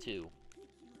 1 too.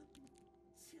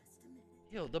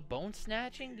 Yo, the bone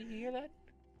snatching, did you hear that?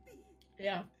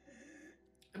 Yeah.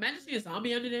 Imagine seeing a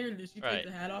zombie under there and then she Right. takes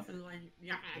the hat off and like,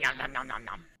 yeah. Nom, nom, nom, nom,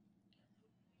 nom.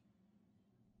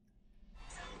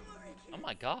 Oh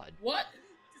my god. What?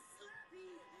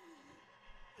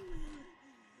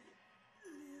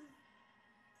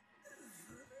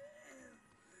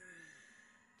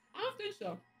 I don't think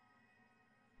so.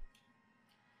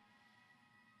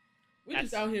 We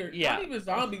just That's- out here, yeah. not even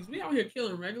zombies. We out here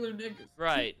killing regular niggas.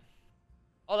 Right.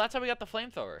 Oh, that's how we got the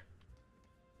flamethrower.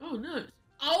 Oh, nice.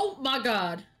 Oh my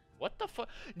god. What the fuck?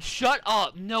 Shut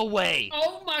up! No way!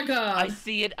 Oh my god. I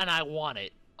see it and I want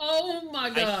it. Oh my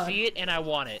god. I see it and I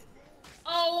want it.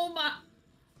 Oh my.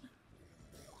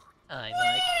 Hi,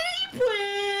 Mike.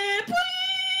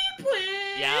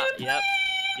 Yeah, yep.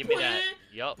 Give me that.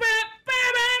 Yup.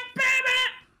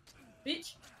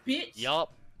 Bitch, bitch.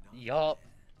 Yup. Yup.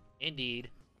 Indeed.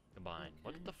 Combine.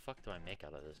 What the fuck do I make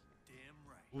out of this?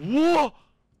 Damn right. Whoa!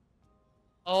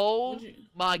 Oh What'd you-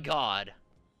 my god.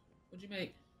 What'd you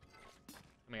make?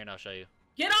 Come here and I'll show you.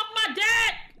 Get off my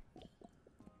dad!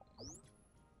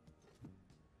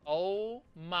 Oh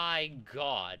my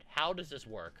god. How does this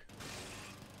work?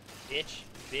 Bitch,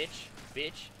 bitch,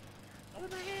 bitch.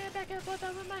 With my hand back and forth,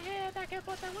 with my hand back and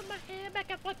forth, with my hand back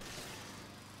and forth.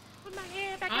 With my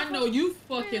hand back and I forth. know you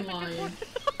fucking lying.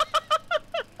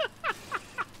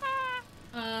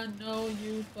 I know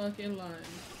you fucking lying.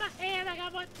 With my hand back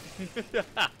and forth.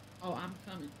 Oh, I'm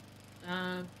coming.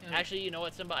 I'm coming. Actually, you know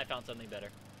what, Simba? I found something better.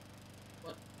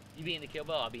 What? You be in the kill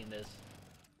bell, I'll be in this.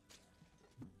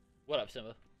 What up,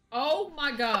 Simba? Oh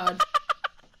my god.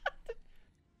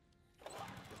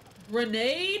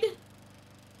 Grenade?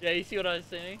 Yeah, you see what I was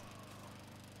saying?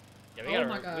 Yeah, Oh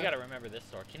my we God. gotta remember this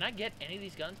store. Can I get any of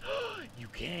these guns? You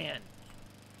can.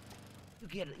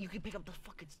 You can pick up the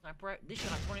fucking sniper. This shit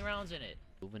has 20 rounds in it.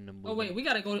 Oh wait, we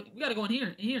gotta go in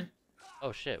here. In here.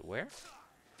 Oh shit, where?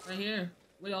 Right here.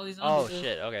 With all these Oh zombies.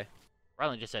 shit, okay.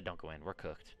 Rylan just said don't go in. We're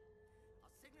cooked.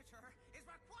 A signature is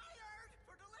required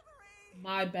for delivery.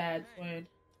 My bad, twin.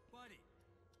 Buddy,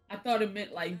 I thought it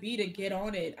meant like B to get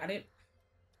on it. I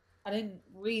didn't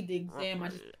read the exam. I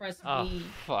just pressed Oh B.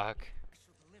 fuck.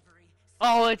 special delivery.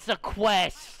 Oh, it's a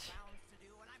quest. Rounds to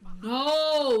do, and I'm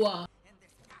No! and this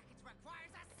package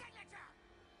requires a signature.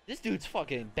 This dude's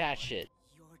fucking batshit.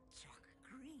 You're Chuck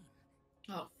Green.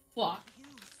 Oh fuck. You.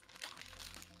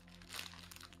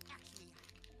 Actually,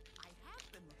 I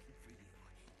have been looking for you.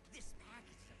 This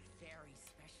package is a very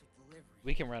special delivery.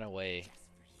 We can run away. Just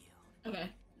for you. Okay.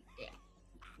 Yeah.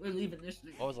 We're leaving this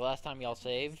thing. What was the last time y'all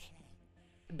saved?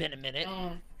 Been a minute.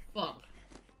 Oh fuck.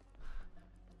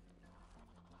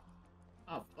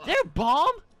 Oh Is fuck. there a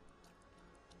bomb?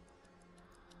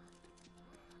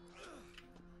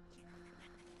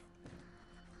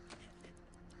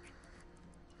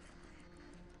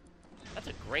 That's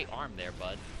a great arm there,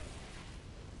 bud.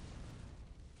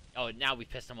 Oh, now we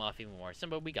pissed him off even more.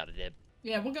 Simba, we got a dip.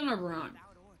 Yeah, we're gonna run.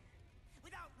 Without order.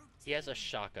 Without routine. He has a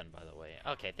shotgun, by the way.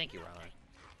 Okay, thank you, Rylan.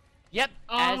 Yep,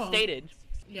 Oh. as stated.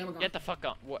 Yeah, we're going. Get the fuck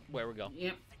on. Where we go?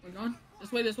 Yep, we're going.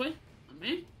 This way, this way. Oh,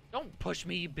 man. Don't push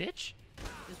me, you bitch.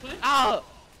 This way. Ah!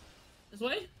 This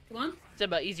way. Come on.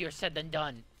 Simba, easier said than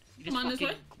done. You just Come on, this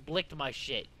fucking way. blicked my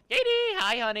shit. Katie,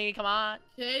 hi, honey, come on.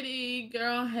 Katie,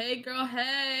 girl. Hey, girl.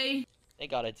 Hey.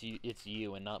 Thank God it's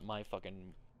you and not my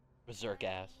fucking berserk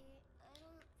ass. I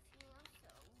don't feel so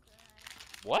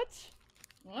good. What?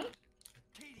 What?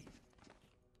 Katie,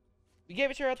 We gave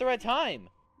it to her at the right time.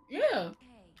 Yeah. Hey,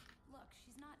 look,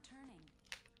 she's not turning.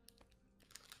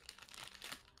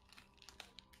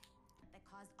 That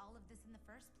caused all of this in the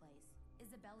first place.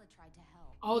 Isabella tried to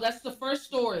help. Oh, that's the first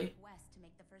story. West to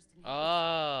make the first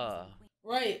Ah.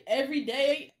 Right. Every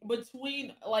day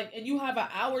between like, and you have an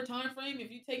hour time frame.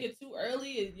 If you take it too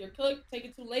early, you're cooked. Take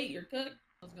it too late, you're cooked.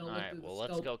 I was gonna look Alright, through well, the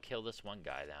let's scope. go kill this one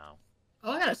guy now.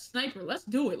 Oh, I got a sniper. Let's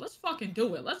do it. Let's fucking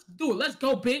do it. Let's do it. Let's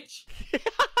go, bitch.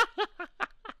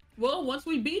 Well, once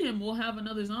we beat him, we'll have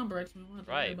another Zombrex. We won't have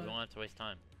to worry Right, we about don't it. have to waste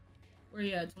time. Where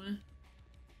you at, twin?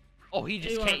 Oh, he There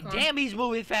just you are, came. Carl. Damn, he's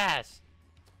moving fast.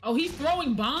 Oh, he's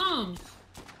throwing bombs.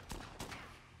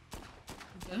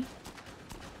 Okay.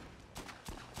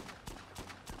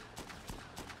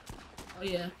 Oh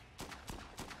yeah.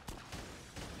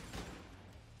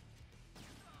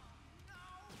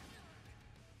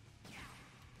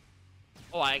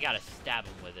 Oh, I gotta stab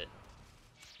him with it.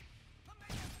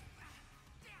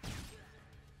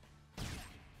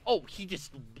 Oh, he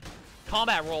just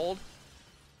combat rolled.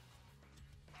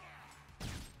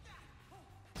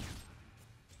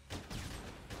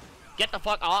 Get the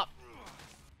fuck up,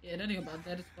 Yeah, that nigga about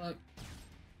dead as fuck.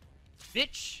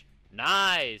 bitch.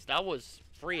 Nice. That was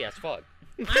free as fuck.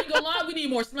 I ain't gonna lie, we need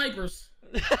more snipers.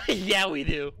 Yeah, we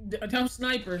do. Dumb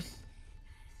snipers.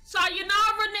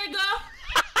 Sayonara,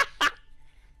 nigga.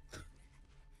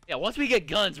 Yeah, once we get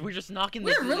guns, we're just knocking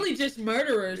this. We're really just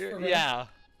murderers. For real. Yeah.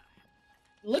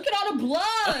 Look at all the blood.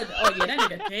 Oh yeah, that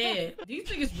nigga dead. These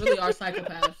niggas really are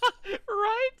psychopaths.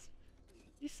 Right?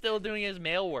 He's still doing his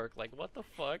mail work. Like, what the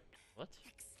fuck? What?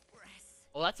 Express.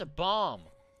 Oh, that's a bomb.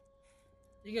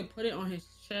 You can put it on his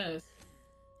chest.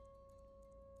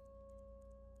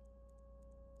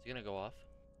 Is he gonna go off?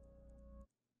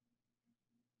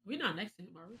 We're not next to him,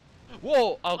 are we?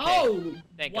 Whoa, okay. Oh,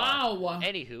 Thank wow. God.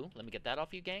 Anywho, let me get that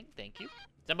off you, gang. Thank you.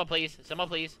 Simba, please. Simba,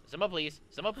 please. Simba, please.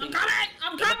 Simba, I'm please. coming.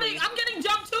 I'm Simba, coming. please. I'm getting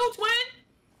jumped too, twin.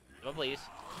 Simba, please.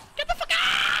 Get the fuck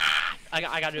out!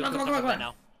 I gotta do a Come quick on, time come on, event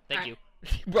now. Thank Alright.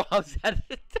 you. Bro, I was at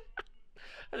it.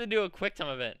 I had to do a quick time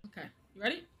event. Okay, you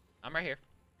ready? I'm right here.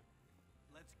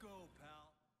 Let's go,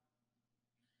 pal.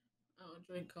 I don't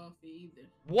drink coffee either.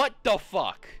 What the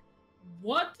fuck?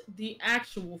 What the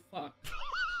actual fuck?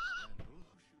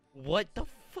 What the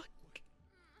fuck?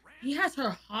 He has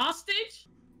her hostage?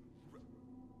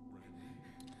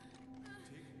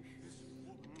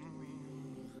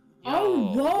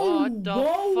 Oh, Yo, whoa, what the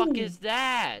whoa. fuck is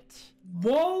that?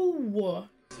 Whoa!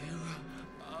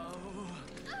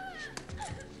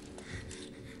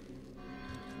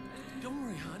 Don't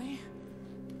worry, honey.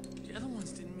 The other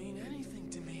ones didn't mean anything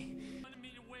to me. Wanted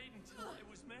me to wait until I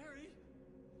was married.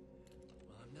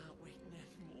 Well, I'm not waiting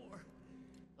anymore.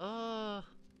 Oh,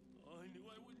 I knew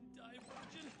I wouldn't die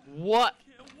virgin. What?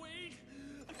 I can't wait.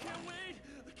 I can't wait.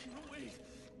 I can't wait.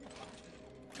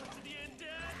 Cut to the end,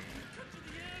 Dad. Cut to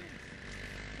the end.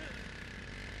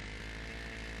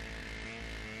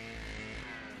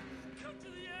 Cut to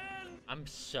the end. I'm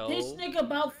so... This nigga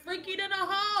about freaking in a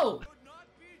hoe! Could not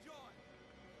be joined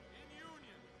in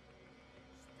union.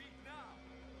 Speak now,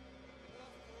 or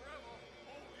forever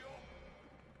hold your.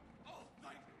 Oh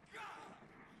my God!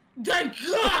 Thank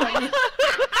God!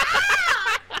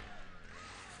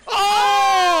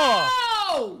 Oh!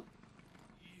 Oh!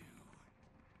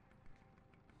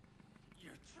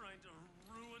 You're trying to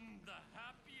ruin the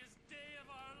happiest day of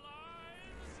our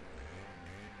lives.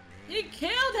 He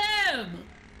killed him!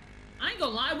 I ain't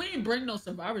gonna lie, we didn't bring no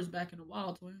survivors back in a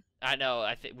while, twin. I know,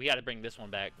 I think we gotta bring this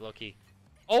one back, low-key.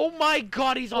 Oh my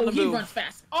god, he's on the he move! runs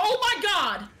fast. Oh my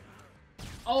God!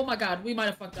 Oh my God, we might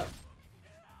have fucked up.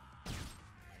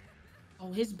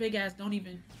 Oh, his big ass don't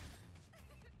even...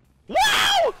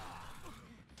 Wow!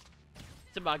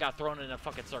 Somebody got thrown in a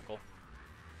fucking circle.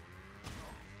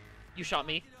 You shot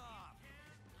me.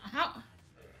 How?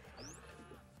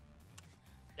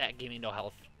 That gave me no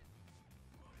health.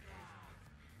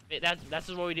 That's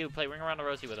just what we do. Play Ring Around the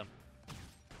Rosie with him.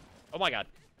 Oh my god.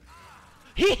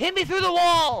 He hit me through the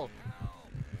wall!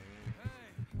 Hey,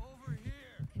 over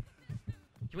here.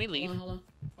 Can we leave? Hold on,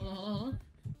 hold on. Hold on.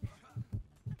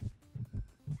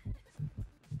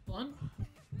 Hold on.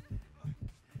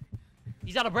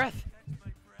 He's out of breath.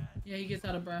 Yeah, he gets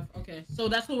out of breath. Okay, so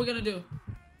that's what we're gonna do.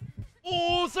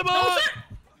 Oh, Simon! No, sir!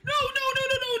 No, no, no,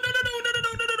 no, no, no, no, no, no,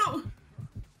 no, no, no, no!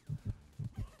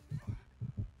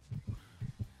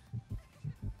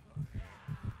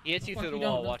 He hits you Fuck through the you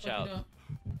don't, wall. no, Watch fuck out. you don't.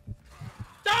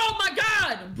 Oh my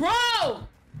God, bro!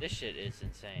 This shit is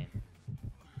insane.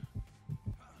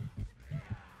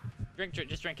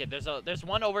 Just drink it. There's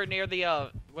one over near the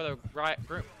where the riot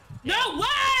group. No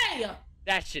way!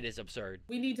 That shit is absurd.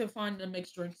 We need to find the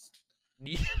mixed drinks.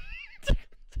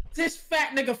 This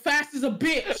fat nigga fast as a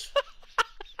bitch.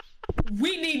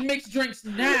 We need mixed drinks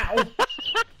now.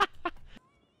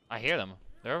 I hear them.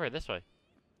 They're over this way.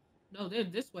 No, they're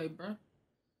this way, bro.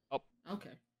 Oh. Okay.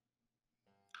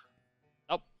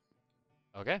 Oh.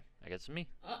 Okay. I guess it's me.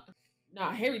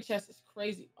 Nah, hairy chest is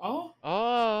crazy. Oh.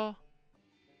 Oh.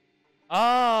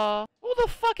 Oh. Who the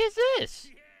fuck is this?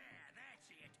 Yeah, that's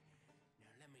it.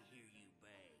 Now let me hear you beg,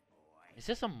 boy. Is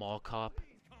this a mall cop?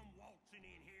 Come waltzing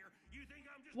in here. You think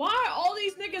I'm just Why are all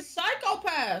these niggas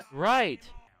psychopaths? Right.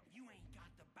 You ain't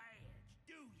got the badge,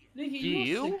 do you? Nigga, Do you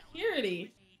you?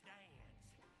 security.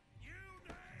 You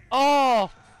dance.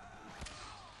 Oh.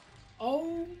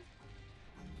 Oh.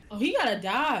 Oh, he gotta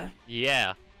die.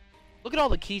 Yeah. Look at all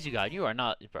the keys you got. You are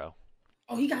not, bro.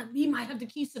 Oh, he might have the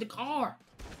keys to the car.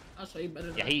 I'll show you better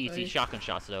than Yeah, he eats these shotgun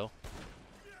shots though.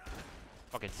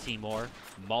 Fucking Seymour,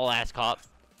 mall ass cop.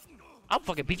 I'll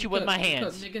fucking beat you with my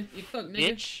hands. You cook, nigga. You cook, nigga.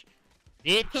 Bitch.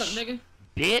 Bitch. Cook, nigga.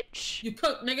 Bitch. You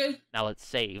cook, nigga. Now let's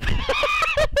save.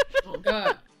 Oh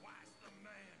God.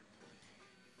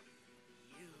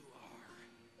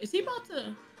 Is he about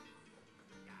to?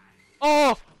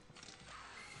 Oh.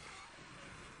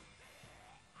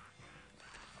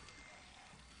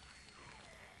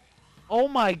 Oh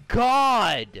my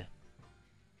god.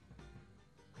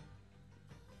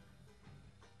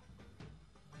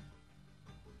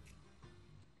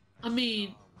 I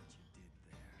mean,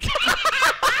 this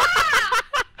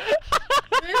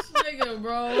nigga,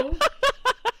 bro.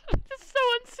 It's so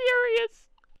unserious.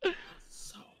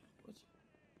 So,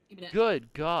 give me that.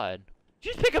 Good god. Did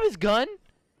you just pick up his gun?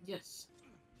 Yes.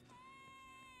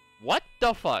 What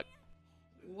the fuck?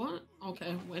 What?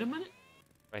 Okay, wait a minute.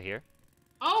 Right here.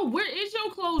 Oh, where is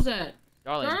your clothes at,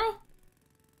 Darling, girl?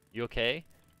 you okay?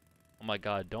 Oh my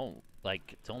god, don't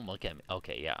look at me.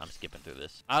 Okay, yeah, I'm skipping through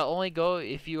this. I'll only go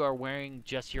if you are wearing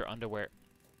just your underwear.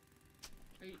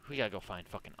 We gotta go find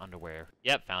fucking underwear.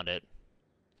 Yep, found it.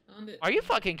 Found it. Are you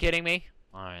fucking kidding me?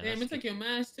 Alright, Damn, it took your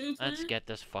mask too, let's twin? get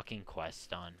this fucking quest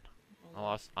done.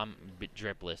 I'm a bit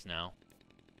dripless now.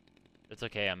 It's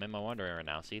okay, I'm in my wonder right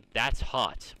now. See, that's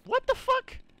hot. What the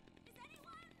fuck?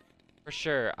 For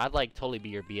sure, I'd like totally be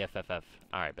your BFFF.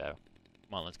 Alright, bet.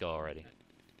 Come on, let's go already.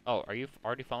 Oh, are you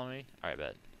already following me? Alright,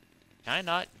 bet. Can I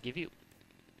not give you...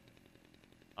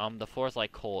 the floor's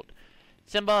like cold.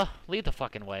 Simba, lead the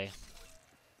fucking way.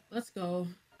 Let's go.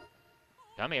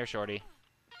 Come here, shorty.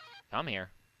 Come here.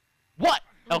 What?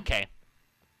 Okay.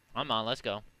 I'm on, let's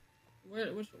go.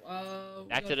 Which,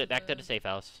 Back to the safe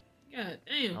house. God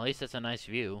damn. At least it's a nice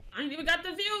view. I ain't even got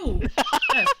the view.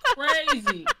 That's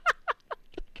crazy.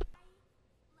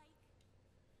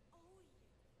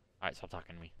 Alright, stop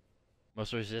talking to me.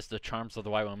 Most resist the charms of the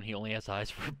white woman. He only has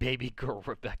eyes for baby girl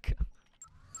Rebecca.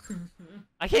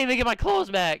 I can't even get my clothes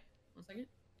back. 1 second.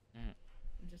 Mm.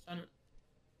 I'm just trying to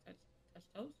touch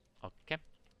toes. Okay.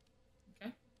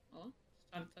 Okay. Hold on.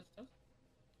 Just trying to touch toes.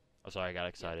 Oh, sorry, I got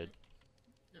excited.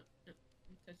 No.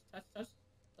 Touch toes.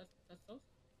 Touch toes.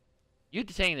 You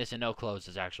saying this in no clothes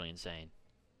is actually insane.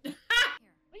 Here.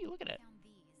 What are you looking at? Found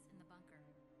these in the bunker.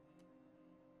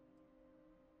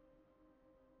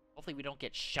 Hopefully we don't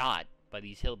get shot by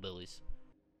these hillbillies.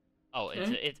 Oh,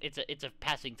 it's a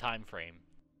passing time frame.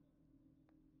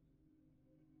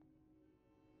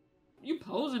 You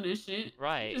posing this shit.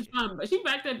 Right. She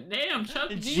back there. Damn, Chuck.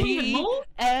 Did you even move?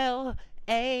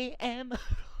 G-L-A-M.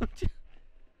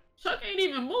 Chuck ain't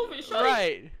even moving. Shorty.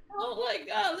 Right. Oh my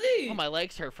golly. Oh, my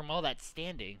legs hurt from all that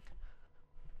standing.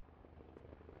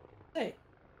 Hey.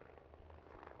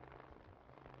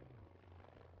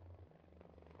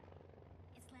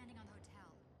 It's landing on the hotel.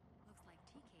 Looks like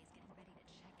TK is getting ready to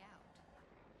check out.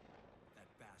 That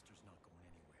bastard's not going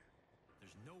anywhere.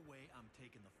 There's no way I'm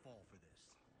taking the fall for this.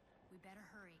 We better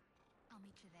hurry. I'll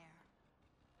meet you there.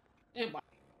 Damn.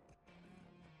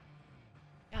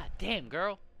 God damn,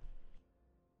 girl.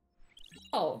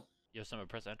 Oh. Yo, someone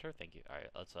press enter. Thank you. All right,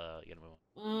 let's get a move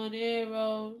on. On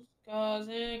arrows, cars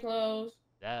and clothes.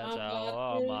 That's I'm how not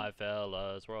all good. my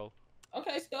fellas roll.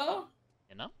 Okay, Skull.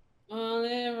 You know? On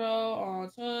arrow, on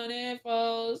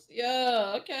 24s.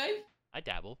 Yeah, okay. I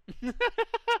dabble.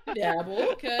 Dabble,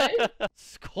 okay.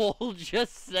 Skull,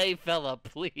 just say fella,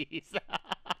 please.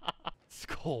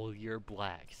 Skull, you're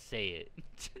black. Say it.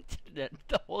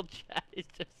 The whole chat is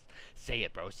just say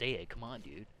it, bro. Say it. Come on,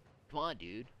 dude. Come on,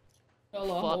 dude. Tell a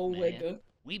Fuck, whole man. wigger.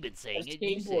 We've been saying That's it.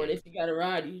 You skateboard say if it. you got a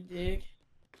ride, you dig.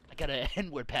 I got an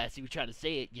N-word pass. You were trying to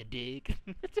say it. You dig?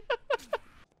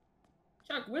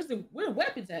 Chuck, where the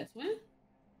weapons at, twin?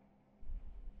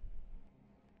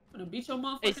 I'm gonna beat your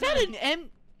motherfucking Is that ass. an M?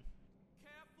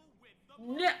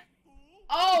 Yeah.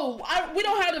 Oh, we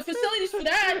don't have the facilities for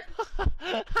that.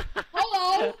 Hold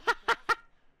on.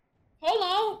 Hold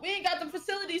on. We ain't got the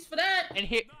facilities for that. And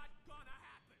here,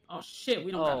 Oh shit,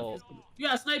 we don't got the Oh. facilities. You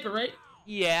got a sniper, right?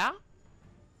 yeah.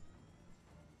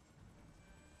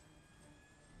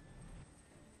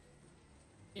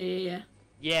 Yeah.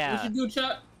 Yeah. What you do,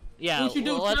 Chuck? Yeah. what you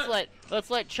do, well, Chuck? let's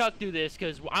let Chuck do this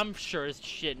because I'm sure as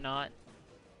shit not.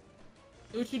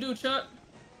 Do what you do, Chuck?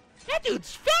 That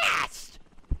dude's fast.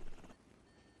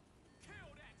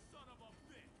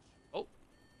 Oh.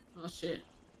 Oh shit.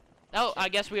 Oh, I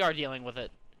guess we are dealing with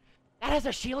it. That has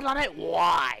a shield on it?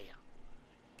 Why?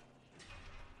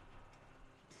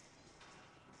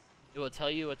 It will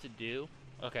tell you what to do.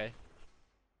 Okay.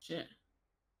 Shit.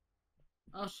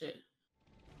 Oh shit.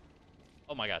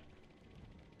 Oh my god.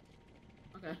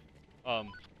 Okay. What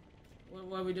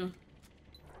are we doing?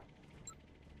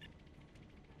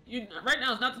 Right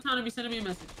now is not the time to be sending me a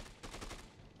message.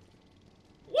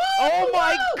 Woo! Oh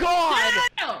my Woo! god!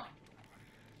 Damn!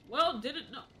 Well,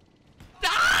 didn't know.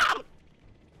 Ah!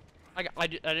 I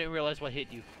didn't realize what hit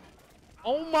you.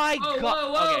 Oh my Whoa, god.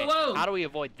 whoa, whoa, Okay, whoa. how do we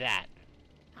avoid that?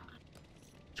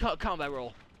 Combat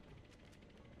roll.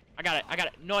 I got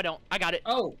it. No, I don't. I got it.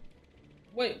 Oh.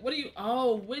 Wait, what are you?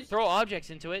 Oh, which? Throw objects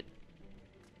into it.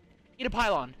 Eat a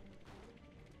pylon.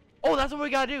 Oh, that's what we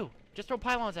gotta do. Just throw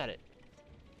pylons at it.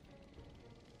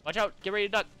 Watch out. Get ready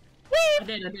to duck. I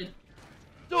did.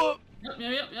 Oh!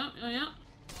 Yep.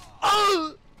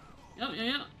 Oh!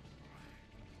 Yep.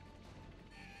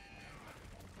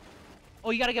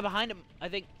 Oh, you gotta get behind him. I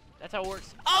think that's how it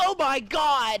works. Oh my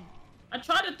god! I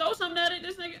tried to throw something at it,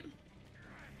 this nigga.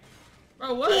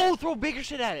 Bro, what? Oh, throw bigger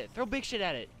shit at it. Throw big shit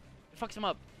at it. It fucks him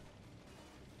up.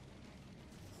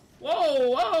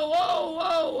 Whoa.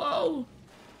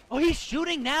 Oh, he's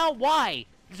shooting now? Why?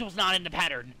 This was not in the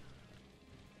pattern.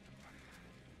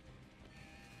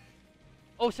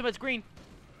 Oh, Simba's green.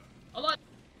 Hold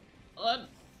on.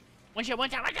 One shot.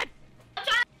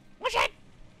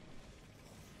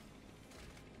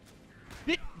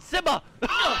 Simba!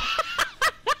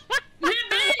 You hit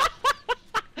me!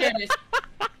 Damn it.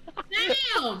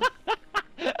 Damn!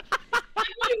 Like,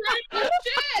 you ready for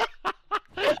shit?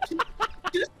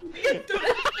 Just get through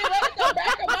that shit right at the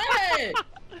back of my head.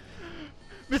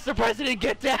 Mr. President,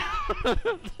 get down!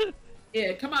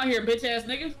 Yeah, come out here, bitch ass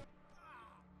nigga.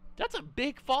 That's a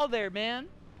big fall there, man.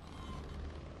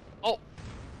 Oh. Oh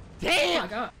Damn! my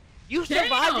god. You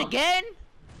survived Damn! again?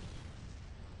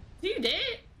 You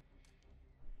dead?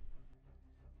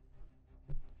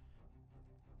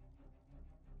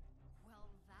 Well,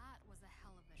 that was a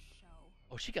hell of a show.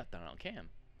 Oh, she got that on cam.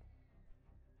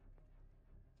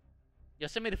 Yeah,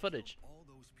 send me the footage. All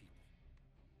those people.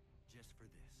 Just for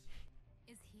this.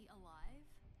 Is he alive?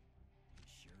 He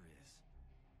sure is.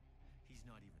 He's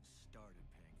not even started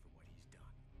paying for what he's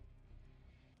done.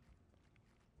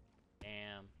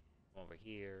 Damn. Over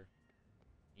here.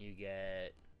 You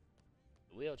get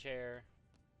the wheelchair.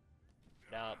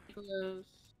 Get up. Close.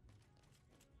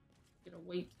 Get a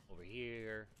weight. Over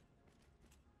here.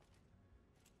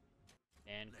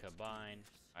 And combine.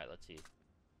 Alright, let's see.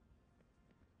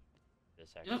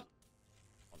 This actually. Yep.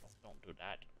 Oh, don't do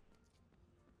that.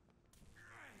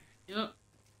 Yep.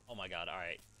 Oh my god,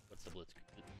 alright. What's the blitz?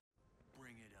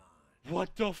 Bring it on.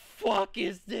 What the fuck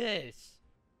is this?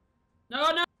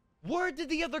 No, no. Where did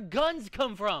the other guns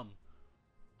come from?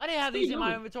 I didn't have What are these you in my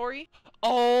doing? inventory.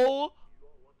 Oh.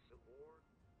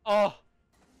 Oh.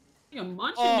 You're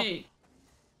munching Oh. me.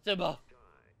 Simba.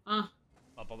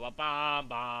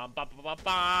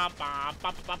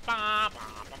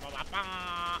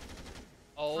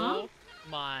 Oh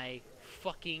my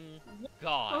fucking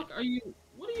god. Fuck are you?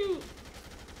 What are you?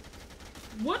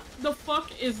 What the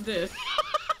fuck is this?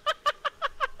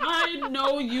 I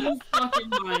know you fucking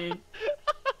lying.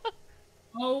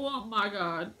 Oh my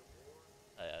god.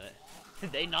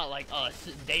 They not like us.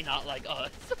 They not like us.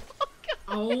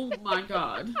 Oh my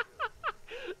god. This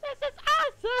is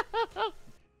awesome.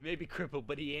 Maybe crippled,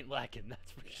 but he ain't lacking.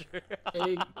 That's for sure.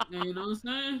 Hey, you know what I'm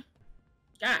saying?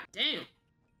 God damn.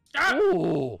 Stop.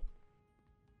 Ooh.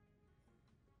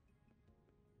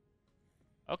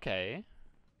 Okay.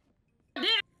 Damn.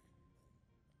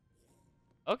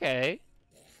 Okay.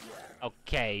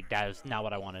 Okay, that was not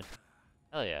what I wanted.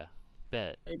 Hell yeah.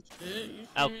 Bet. Hey, shit, you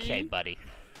see Okay, me? buddy.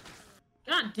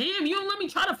 God damn, you don't let me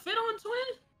try to fit on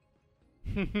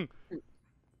twin?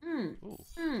 Ooh.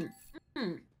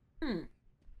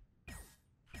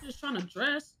 Just trying to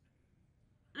dress.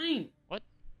 I ain't. What?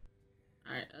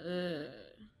 Alright,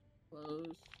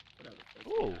 clothes. Whatever.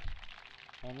 Ooh.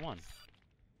 On one.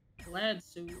 Glad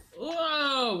suit.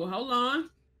 Whoa! Hold on.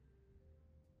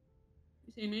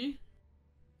 You see me?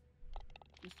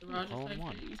 Mr. Rogers, Hold like,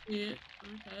 on. you see it?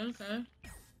 Okay, okay.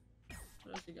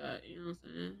 What else you got? You know what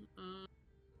I'm saying?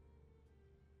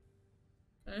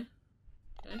 Okay.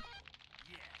 Okay.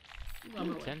 You on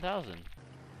my way. 10,000.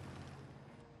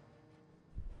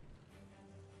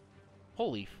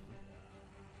 Holy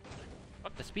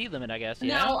fuck the speed limit, I guess,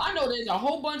 yeah? Now, I know there's a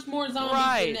whole bunch more zombies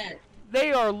Right. than that.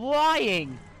 They are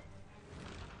lying!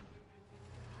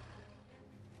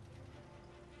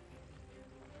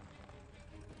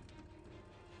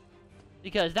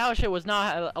 Because that shit was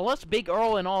not... Unless Big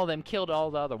Earl and all of them killed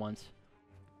all the other ones.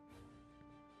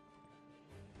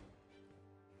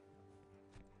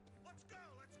 Let's go,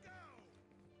 let's go!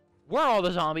 Where are all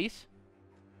the zombies?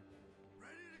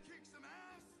 Ready to kick some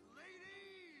ass,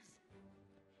 ladies?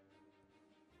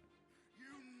 You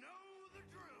know the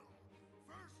drill.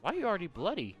 First, Why are you already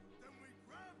bloody? then we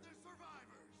grab the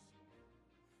survivors.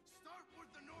 Start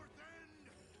with the north end.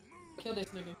 Move. Kill this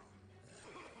nigga.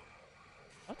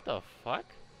 What the fuck?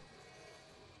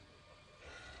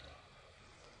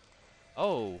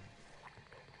 Oh.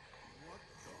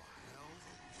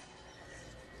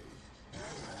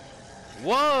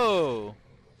 Whoa!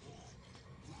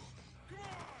 Come on,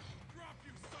 drop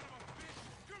you son of a bitch.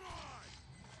 Come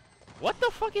on. What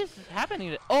the fuck is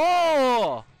happening?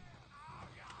 Oh!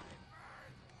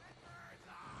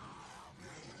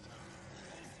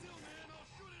 Still, man, I'll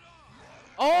shoot it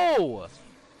off. Oh!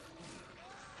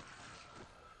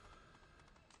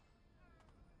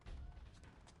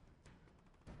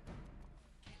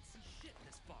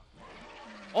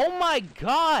 Oh my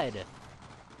god!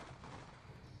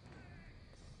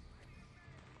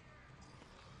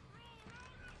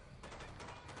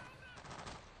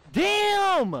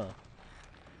 Damn!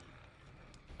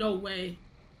 No way.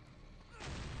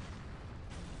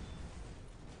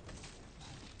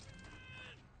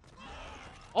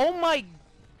 Oh my...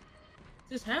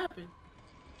 This happened.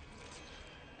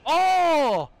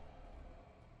 Oh!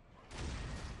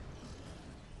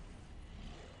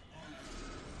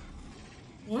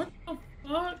 What the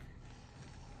fuck?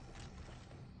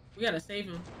 We gotta save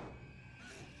him.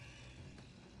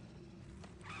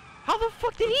 How the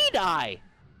fuck did he die?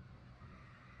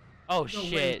 Oh No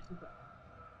shit. way.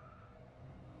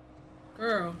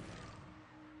 Girl.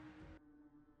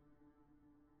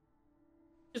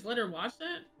 Just let her watch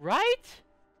that? Right?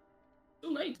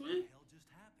 Too late, twin. What the hell just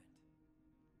happened?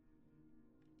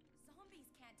 Zombies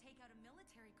can't take out a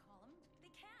military column.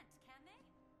 They can't, can they?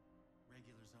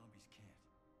 Regular zombies can't.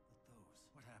 But those,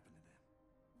 what happened to them?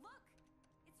 Look,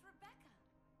 it's Rebecca.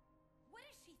 What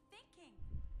is she thinking?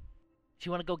 She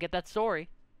wanna go get that story.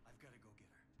 I've got to go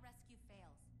get her. Rescue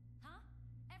fails. Huh?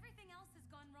 Everything else has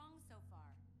gone wrong so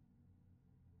far.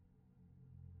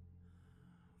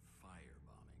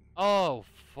 Firebombing. Oh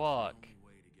fuck. The only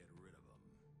way to get rid of them.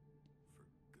 For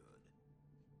good.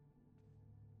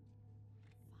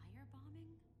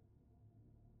 Firebombing?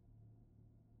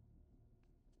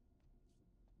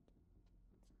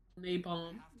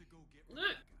 Napalm. Have to go get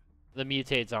Look. The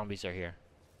mutated zombies are here.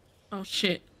 Oh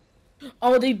shit.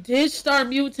 Oh, they did start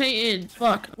mutating.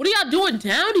 Fuck. What are y'all doing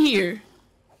down here?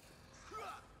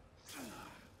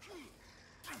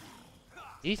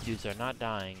 These dudes are not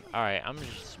dying. Alright, I'm gonna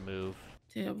just move.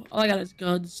 Damn. All I got is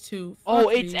guns too. Oh,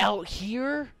 Fuck it's me. out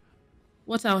here?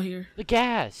 What's out here? The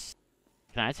gas.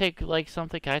 Can I take, like,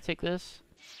 something? Can I take this?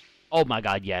 Oh my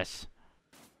god, yes.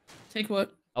 Take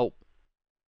what? Oh,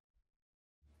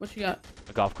 What you got?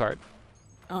 a golf cart.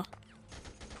 Oh.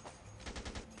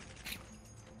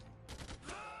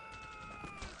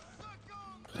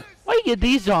 Why you get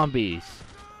these zombies?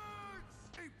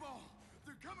 8-ball!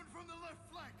 They're coming from the left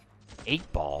flank!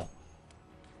 8-ball?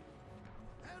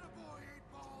 Attaboy,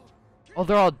 8-ball! Oh,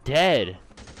 they're all dead.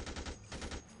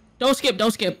 Don't skip.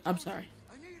 Don't skip. I'm sorry.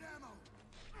 I need ammo!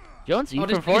 Jonesy Oh,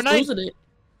 this from thing is Fortnite? losing it.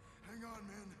 Hang on,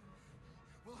 men.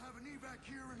 We'll have an evac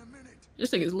here in a minute. This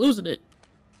thing is losing it.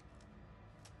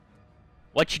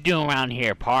 What you doing around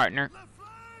here, partner? Left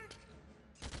flank!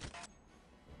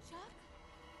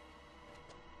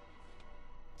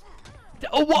 Chuck?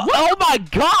 Oh, oh my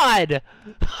god!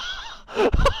 Oh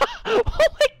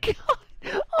my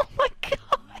god! Oh my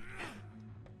god!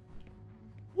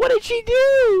 What did she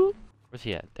do? Where's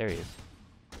he at? There he is.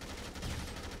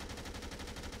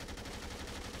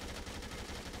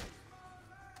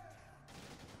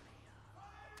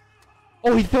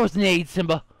 Oh, he throws nades,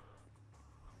 Simba.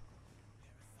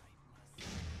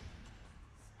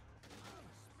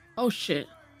 Oh shit.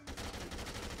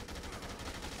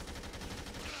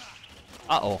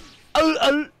 Uh-oh.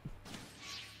 Oh.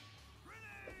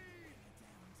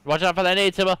 Watch out for that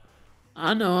nade, Simba.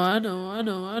 I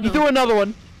know. He threw another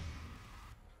one.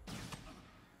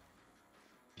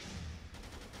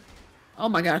 Oh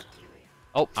my god.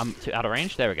 Oh, I'm out of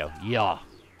range. There we go. Yeah.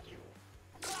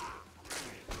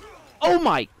 Oh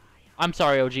my! I'm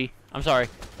sorry, OG. I'm sorry.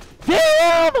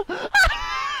 Damn!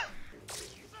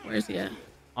 Where is he at?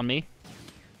 On me.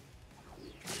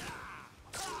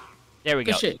 There we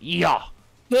Good go. shit. Yeah.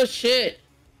 Good shit.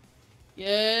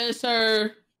 Yes,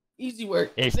 sir. Easy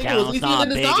work. This Nigga was town's easier not than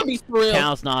the big. zombies for real.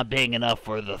 Town's not big enough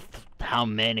for the how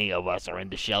many of us are in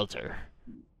the shelter.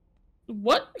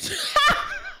 What? Can't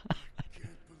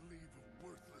believe a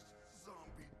worthless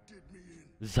zombie did me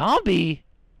in. Zombie?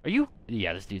 Are you?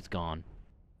 Yeah, this dude's gone.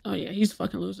 Oh yeah, he's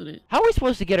fucking losing it. How are we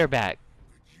supposed to get her back?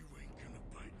 But you ain't gonna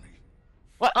bite me.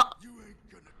 What? You ain't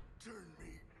gonna turn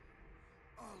me.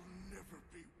 I'll never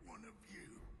be one of you.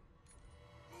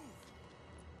 Move.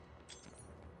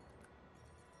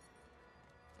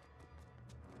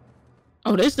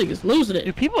 Oh, this thing is losing Do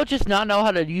it. people just not know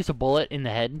how to use a bullet in the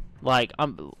head? Like,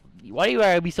 why do you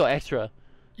gotta be so extra?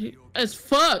 As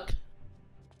fuck.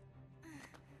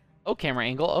 Oh, camera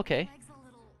angle. Okay. Leg's a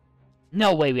little...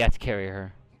 No way we have to carry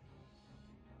her.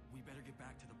 We better get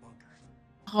back to the bunker.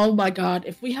 Oh my god,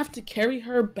 if we have to carry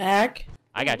her back.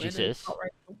 I got you, Where the- sis. oh,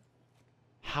 right.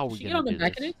 How are we She get gonna on the do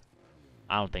back this? of it?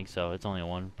 I don't think so. It's only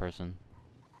one person.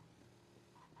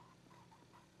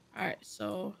 Alright,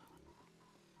 so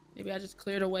maybe I just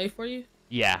cleared a way for you?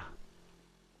 Yeah.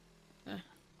 Eh.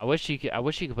 I wish you could. I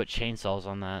wish you could put chainsaws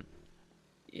on that.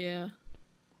 Yeah.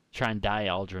 Try and die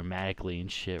all dramatically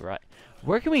and shit, right?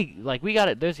 Where can we? Like, we got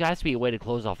it. There's has to be a way to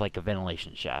close off like a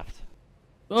ventilation shaft.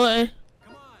 Boy,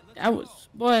 Come on, let's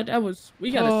that was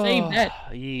we gotta save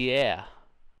that. Yeah.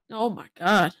 Oh my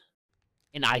god.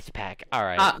 An ice pack. All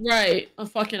right. Right, a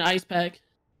fucking ice pack.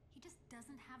 He just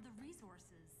doesn't have the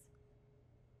resources.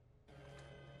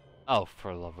 Oh,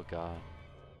 for the love of God.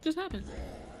 Just happened.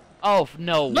 Oh,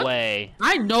 no Look. way.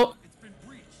 I know. It's been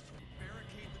breached.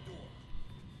 Barricade the door.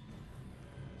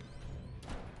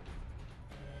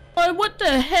 Boy, what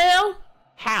the hell?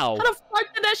 How? How the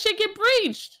fuck did that shit get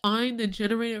breached? Find the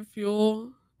generator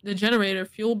fuel the generator,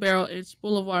 fuel barrel, and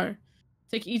spool of wire.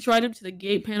 Take each item to the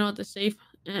gate panel at the safe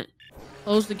and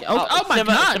close the gate. Oh my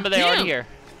god! Simba, they're already here.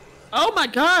 Oh my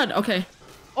god! Okay.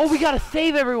 Oh, we gotta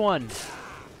save everyone.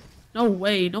 No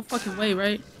way. No fucking way,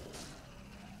 right?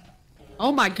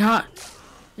 Oh my god.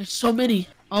 There's so many.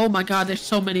 Oh my god, there's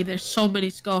so many. There's so many,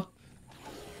 Skull.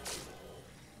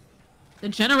 The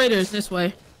generator is this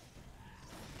way.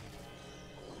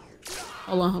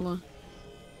 Hold on, hold on.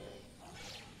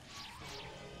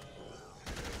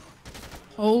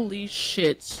 Holy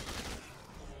shit.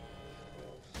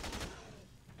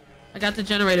 I got the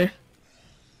generator.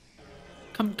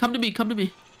 Come to me, come to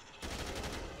me.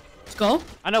 Skull?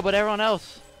 I know, but everyone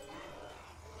else.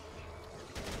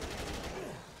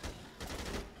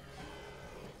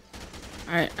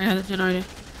 Alright, I got the generator.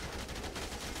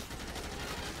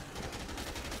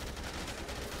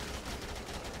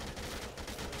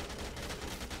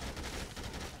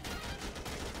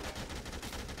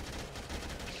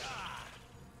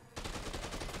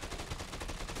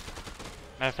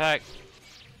 Matter of fact,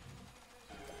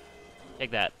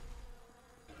 take that.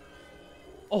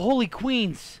 Oh, holy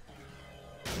queens!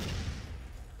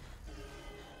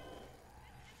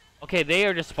 Okay, they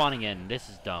are just spawning in. This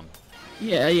is dumb.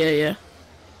 Yeah. You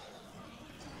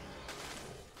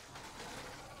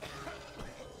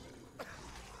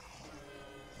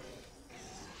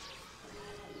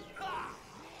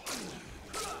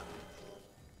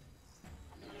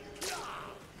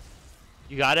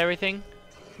got everything?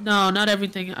 No, not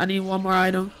everything. I need one more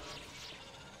item.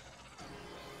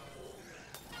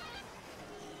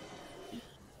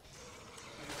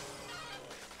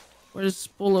 Where's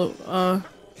spool of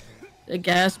the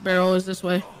gas barrel is this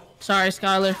way. Sorry,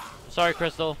 Skylar. Sorry,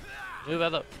 Crystal. Move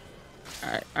out the...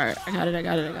 Alright, I got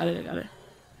it.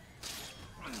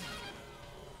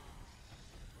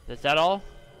 Is that all?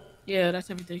 Yeah, that's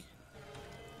everything.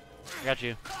 I got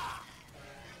you.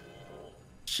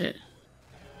 Shit.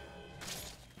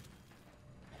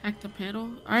 Hack the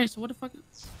panel. Alright, so what the fuck?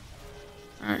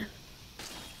 Alright.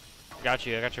 Got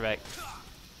you. I got your back.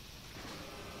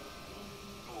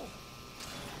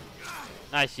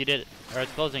 Nice, you did it. Or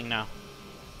it's closing now.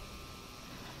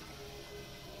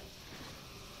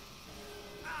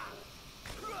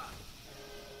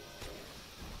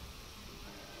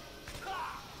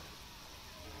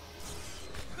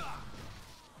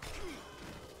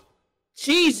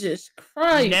 Jesus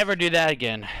Christ! Never do that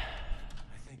again. I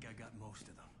think I got most of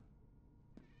them.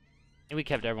 And we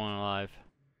kept everyone alive.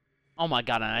 Oh my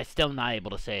god, and I still not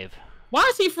able to save. Why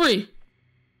is he free?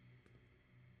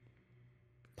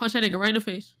 Punch that nigga right in the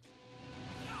face.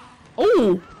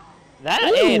 Oh! That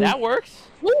Ooh. Hey, that works.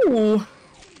 Ooh!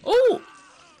 Ooh!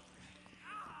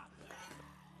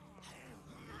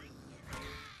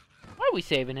 Why are we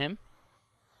saving him?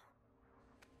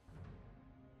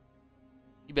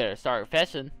 You better start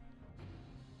fetching.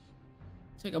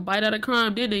 Take a bite out of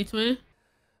crime, didn't they, twin?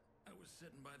 I was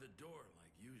sitting by the door like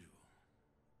usual.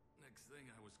 Next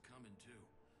thing I was coming to.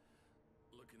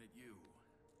 Looking at you.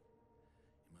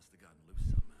 You must have gotten loose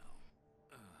somehow.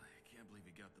 I can't believe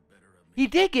you got the better of me.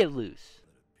 He did get loose.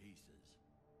 Split to pieces.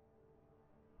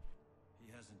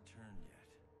 He hasn't turned yet.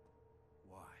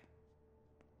 Why?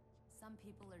 Some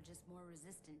people are just more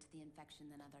resistant to the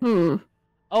infection than others.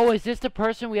 Oh, is this the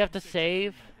person we have to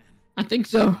save? I think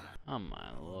so. Oh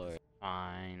my lord.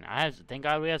 Fine. Thank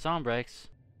God we have sound breaks.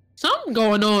 Something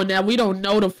going on that we don't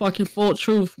know the fucking full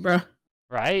truth, bruh.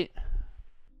 Right?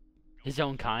 His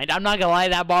own kind. I'm not gonna lie,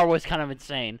 that bar was kind of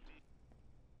insane.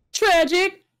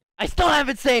 Tragic! I still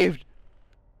haven't saved!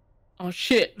 Oh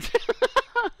shit.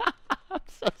 I'm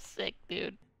so sick,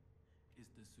 dude. Is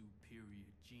the superior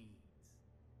genes.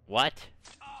 What?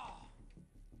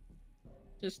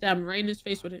 Just stab him right in his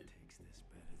face with it. Takes this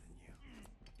better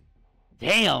than you.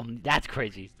 Damn, that's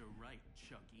crazy. Mr. Right,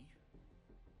 Chucky.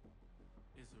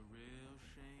 It's a real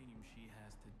shame she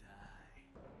has to die.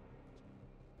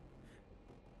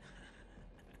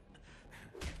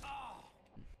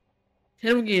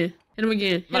 Hit him again. Hit him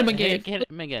again. Hit him again. Hit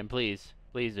him again, please.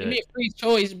 Please do Give me it. a free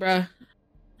choice, bruh.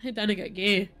 Hit that nigga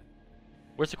again.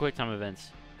 Where's the quick time events?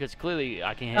 Because clearly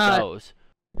I can hit Uh, those.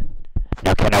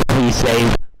 Now can I please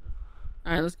save?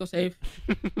 Alright, let's go save.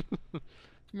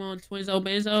 Come on, Twinzo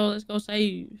Benzo, let's go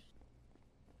save.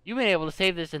 You've been able to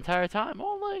save this entire time.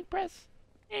 Oh, look, press.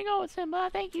 Here you go,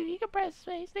 Simba. Thank you. You can press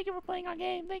space. Thank you for playing our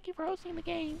game. Thank you for hosting the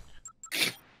game.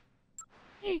 Here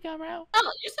you go, bro.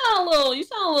 Oh, you sound a little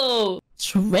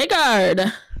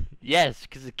triggered. Yes,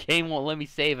 because the game won't let me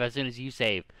save as soon as you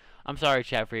save. I'm sorry,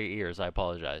 chat, for your ears. I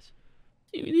apologize.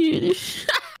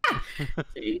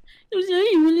 See? You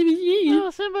see? Let me see you. Oh,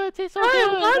 Simba, it tastes so Hey,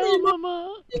 good. buddy, Oh,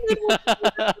 mama.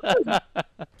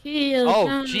 Kill Oh,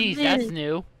 some jeez, man. that's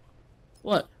new.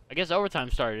 What? I guess overtime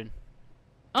started.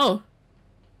 Oh.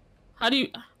 How do you...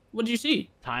 What did you see?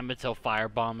 Time until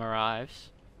Firebomb arrives.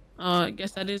 I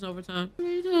guess that is overtime.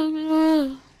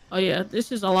 Oh, yeah.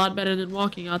 This is a lot better than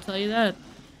walking, I'll tell you that.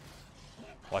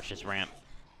 Watch this ramp.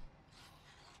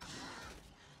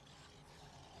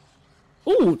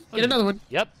 Ooh, get another one.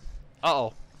 Yep.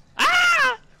 Uh-oh.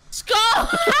 Ah! Skull!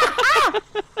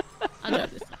 I know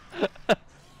this.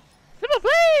 Simba,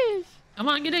 please! Come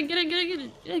on, get in, get in, get in, get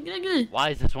in, get in, get in, get in. Why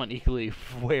is this one equally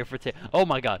way for Oh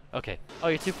my god. Okay. Oh,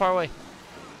 you're too far away.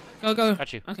 Go, go.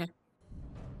 Got you. Okay.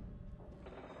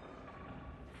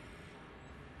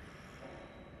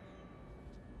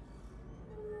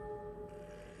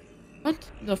 What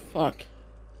the fuck?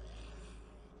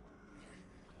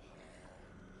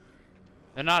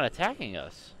 They're not attacking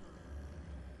us.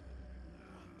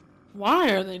 Why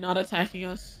are they not attacking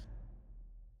us?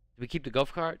 Do we keep the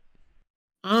golf cart?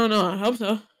 I don't know. I hope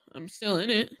so. I'm still in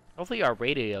it. Hopefully our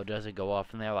radio doesn't go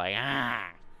off and they're like, ah.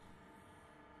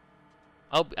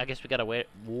 Oh, I guess we gotta wait.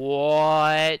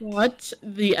 What? What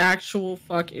the actual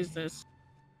fuck is this?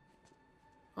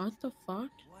 What the fuck?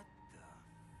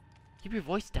 Keep your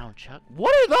voice down, Chuck.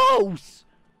 What are those?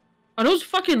 Are those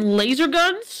fucking laser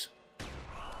guns?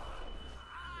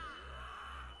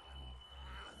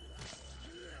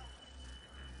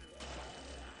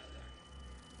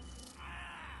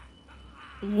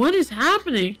 What is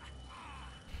happening?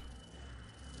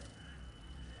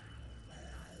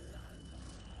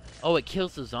 Oh, it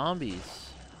kills the zombies.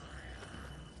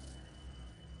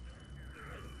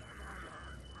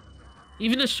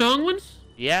 Even the strong ones?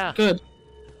 Yeah. Good.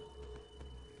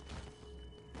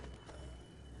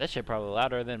 That shit probably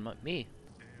louder than me.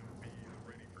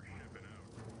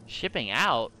 Shipping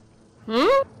out?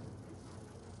 Huh?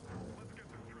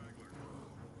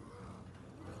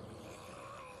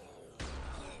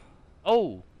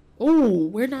 Oh, Oh,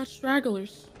 we're not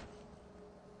stragglers.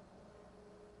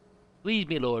 please,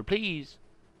 me lord, please.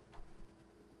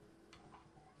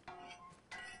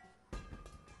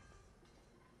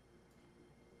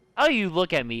 How you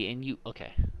look at me and you...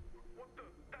 Okay.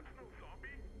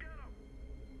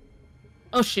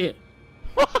 Oh shit.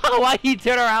 Why you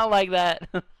turn around like that?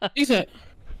 He said.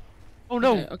 Oh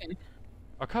no. Okay, okay.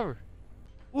 Our cover.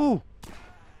 Ooh.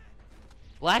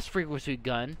 Blast frequency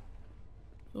gun.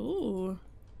 Ooh.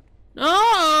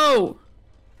 No!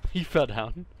 He fell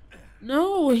down.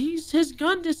 No, his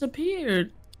gun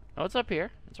disappeared. Oh, it's up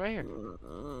here. It's right here.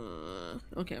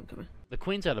 Okay, I'm coming. The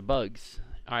queen's out of bugs.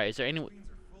 Alright, is there any... Queens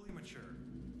are fully mature.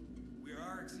 We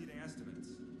are exceeding estimates.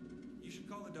 You should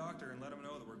call the doctor and let him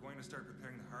know that we're going to start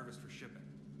preparing the harvest for shipping.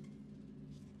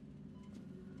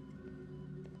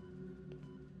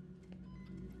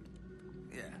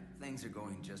 Yeah, things are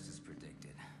going just as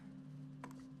predicted.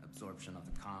 Absorption of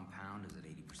the compound is at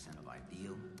 80% of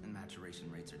ideal, and maturation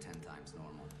rates are 10 times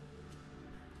normal.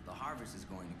 The harvest is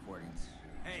going according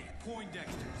to... Hey,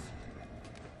 Poindexters.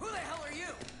 Who the hell are you?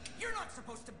 You're not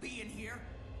supposed to be in here!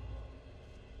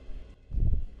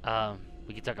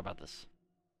 We can talk about this.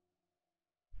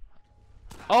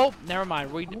 Oh, never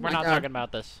mind. We're my not God. talking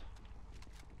about this.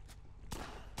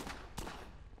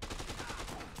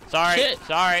 Sorry. Shit.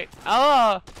 Sorry.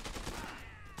 Oh!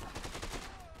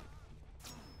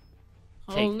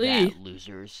 Take Holy. that,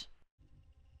 losers.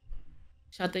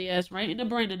 Shot the ass right in the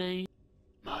brain today.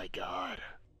 My god.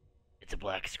 It's a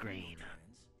black screen.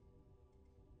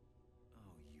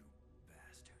 Oh, you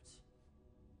bastards.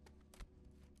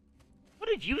 What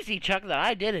did you see, Chuck, that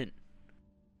I didn't?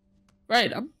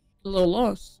 Right, I'm a little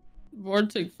lost.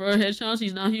 Vortex for headshots,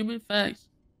 he's not human. Facts.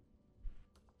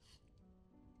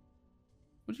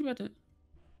 What you about to...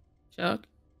 Chuck?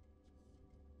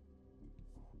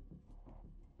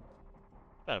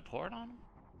 Got a port on him?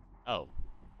 Oh.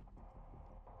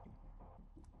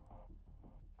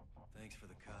 Thanks for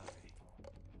the coffee.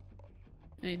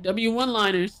 Hey,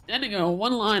 W1-liners. That nigga a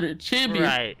one-liner. Champion.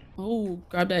 Right. Oh,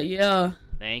 grab that, yeah.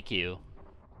 Thank you.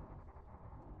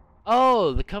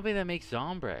 Oh, the company that makes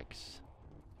Zombrex.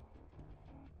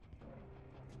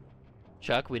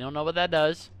 Chuck, we don't know what that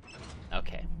does.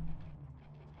 Okay.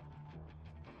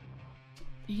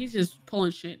 He's just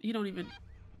pulling shit. He don't even...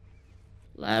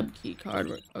 Lab key card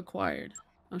acquired.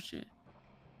 Oh shit.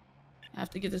 I have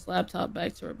to get this laptop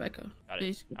back to Rebecca. Got it.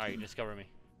 Please. Alright, discover me.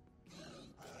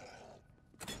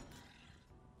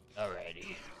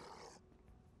 Alrighty.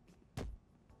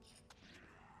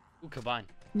 Ooh, combine.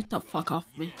 Get the fuck off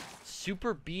me.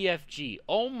 Super BFG.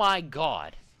 Oh my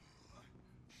god.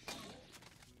 So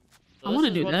I want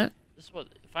to this is do what- that. This was.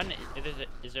 Find it.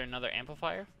 Is there another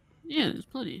amplifier? Yeah, there's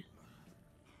plenty.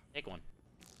 Take one.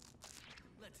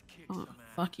 Let's kick Oh, some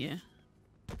ass. fuck yeah.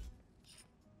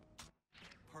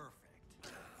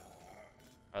 Perfect.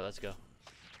 Alright, let's go.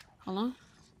 Hold on.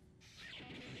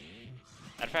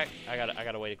 Matter of fact, I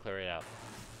got a way to clear it out.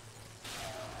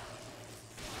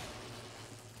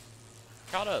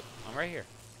 Caught up. I'm right here.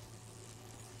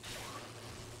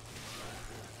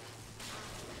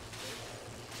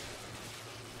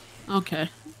 Okay.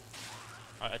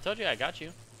 I told you I got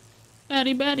you.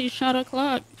 Batty, shot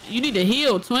o'clock. You need to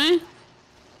heal, twin.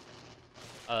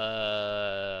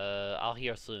 I'll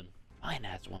heal soon. Mine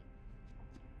has one.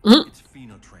 It's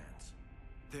Phenotrans.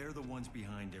 They're the ones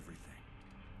behind everything.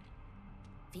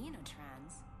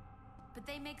 Phenotrans? But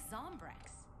they make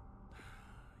Zombrex.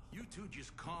 You two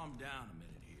just calm down a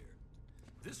minute here.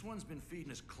 This one's been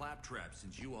feeding us claptrap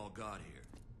since you all got here.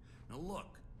 Now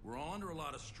look, we're all under a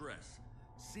lot of stress.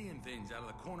 Seeing things out of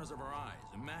the corners of our eyes,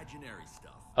 imaginary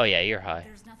stuff. Oh yeah, you're high.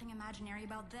 There's nothing imaginary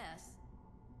about this.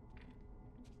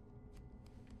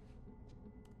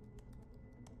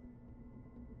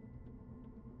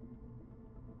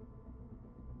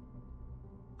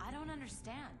 I don't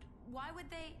understand. Why would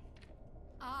they?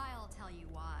 I'll tell you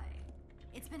why.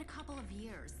 It's been a couple of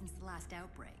years since the last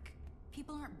outbreak.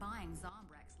 People aren't buying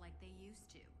Zombrex like they used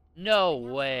to. No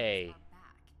Now way. phones are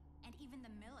back, and even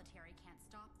the military can't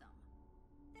stop them.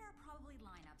 There are probably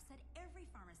lineups at every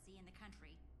pharmacy in the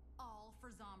country, all for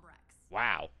Zombrex.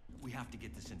 Wow. We have to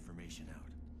get this information out.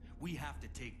 We have to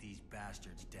take these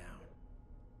bastards down.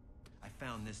 I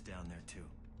found this down there too.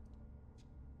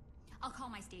 I'll call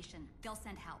my station. They'll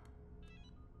send help.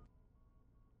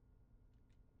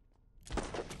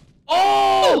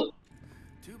 Oh!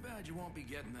 Too bad you won't be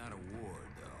getting that award,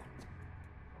 though.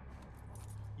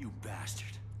 You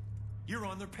bastard. You're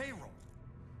on their payroll.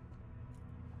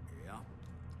 Yeah?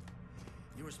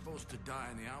 You were supposed to die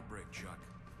in the outbreak, Chuck.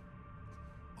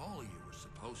 All of you were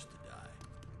supposed to die.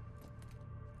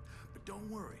 But don't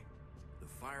worry. The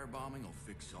firebombing will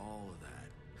fix all of that,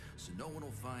 so no one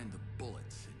will find the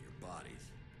bullets in your bodies.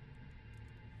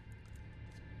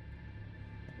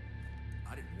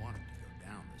 I didn't want it to go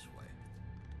down this way.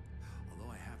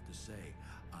 Although I have to say,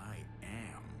 I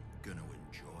am gonna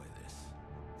enjoy this.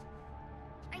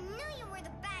 I knew you were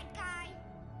the bad guy.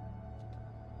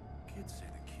 Kids say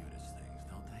the cutest things,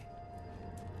 don't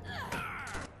they?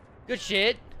 Good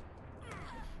shit.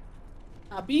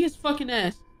 I'll beat his fucking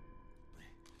ass.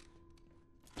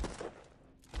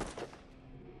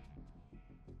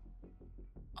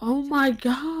 Oh my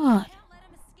god. Can't let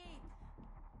him escape.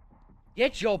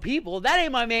 Get your people. That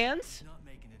ain't my man's. Not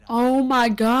making it out. Oh my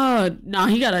god. Nah,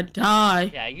 he gotta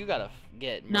die. Yeah, you gotta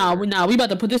get. Nah, murdered. we about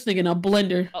to put this nigga in a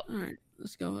blender. Oh. Alright,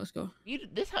 let's go.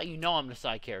 This how you know I'm the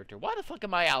side character. Why the fuck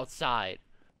am I outside?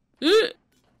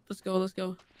 Let's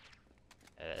go.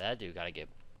 That dude gotta get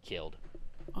killed.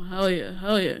 Oh, hell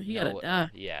yeah. He gotta No, die.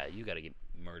 Yeah, you gotta get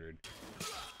murdered.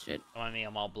 Shit. I mean,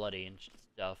 I'm all bloody and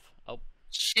stuff. Oh,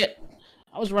 Shit.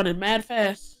 I was running mad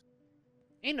fast.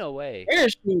 ain't no way.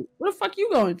 Parachute. Where the fuck you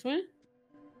going, twin?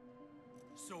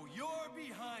 So you're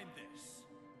behind this.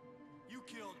 You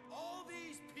killed all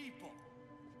these people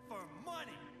for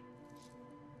money.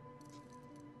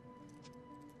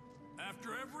 After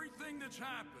everything that's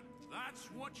happened, that's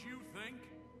what you think?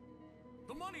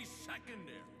 The money's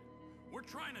secondary. We're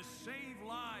trying to save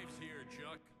lives here,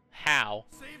 Chuck. How?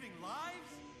 Saving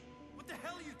lives? What the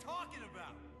hell are you talking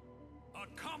about?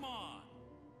 Come on!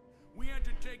 We had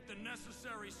to take the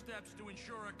necessary steps to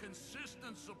ensure a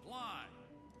consistent supply.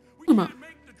 We Come on. can't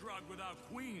make the drug without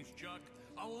queens, Chuck.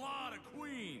 A lot of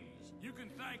queens. You can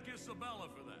thank Isabella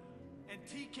for that. And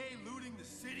TK looting the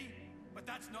city? But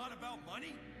that's not about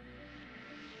money?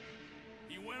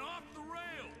 He went off the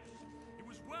rails. He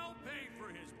was well paid for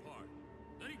his part.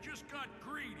 Then he just got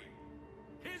greedy.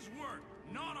 His work,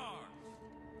 not ours.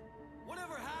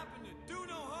 Whatever happened to do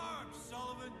no harm,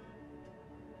 Sullivan?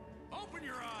 Open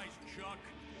your eyes, Chuck.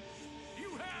 Do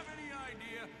you have any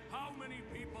idea how many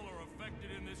people are affected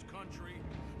in this country?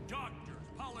 Doctors,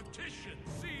 politicians,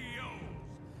 CEOs.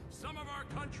 Some of our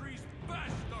country's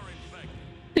best are infected.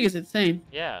 I think it's insane.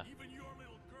 Yeah. Even your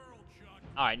little girl, Chuck.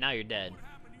 Alright, now you're dead. What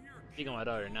happened to your Speaking of my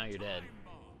daughter, now you're dead. time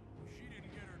bomb? She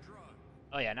didn't get her drug.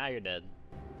 Oh yeah, now you're dead.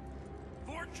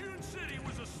 Fortune City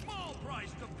was a small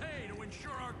price to pay to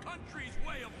ensure our country's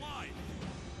way of life.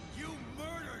 You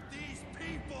murdered these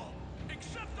people!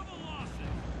 Acceptable losses.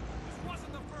 This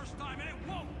wasn't the first time, and it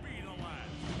won't be the last.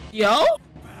 Yo?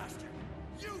 Bastard!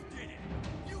 You did it!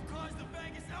 You caused the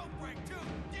Vegas outbreak too,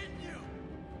 didn't you?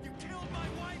 You killed my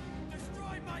wife,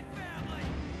 destroyed my family!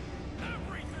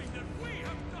 Everything that we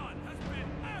have done has been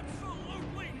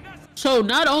absolutely necessary. So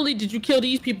not only did you kill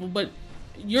these people, but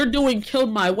you're doing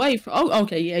killed my wife. Oh,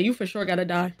 okay, yeah, you for sure gotta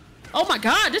die. Oh my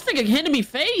god, this nigga handing me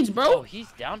fades, bro. Oh,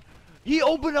 he's down. He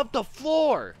opened up the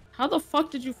floor. How the fuck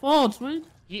did you fall, twin?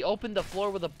 He opened the floor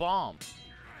with a bomb.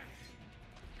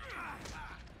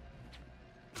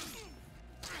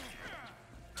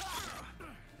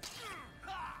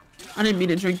 I didn't mean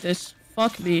to drink this.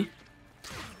 Fuck me.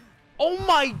 Oh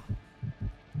my!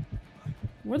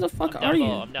 Where the fuck I'm are down you?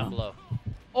 below. I'm down below.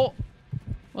 Oh!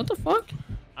 What the fuck?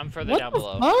 I'm further What down the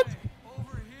below. fuck?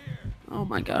 Oh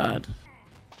my god.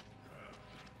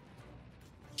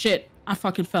 Shit, I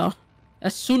fucking fell.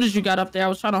 As soon as you got up there, I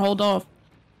was trying to hold off.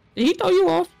 Did he throw you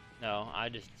off? No, I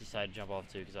just decided to jump off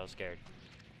too because I was scared.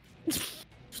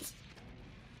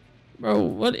 Bro,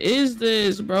 what is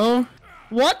this, bro?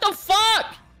 What the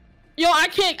fuck? Yo, I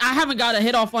haven't got a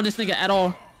hit off on this nigga at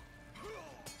all.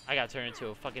 I got turned into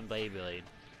a fucking Beyblade.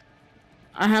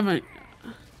 I haven't.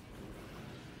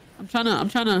 I'm trying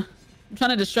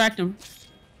to distract him.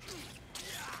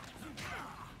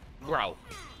 Bro.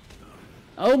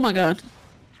 Oh my god.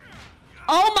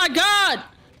 Oh my god!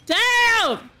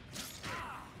 Damn!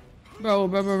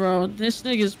 Bro. This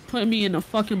nigga's putting me in a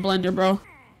fucking blender, bro.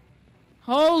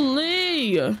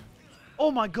 Holy! Oh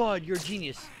my god, you're a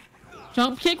genius.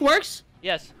 Jump kick works?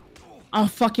 Yes. Oh,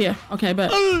 fuck yeah. Okay,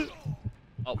 bet. Oh.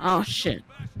 Oh, shit.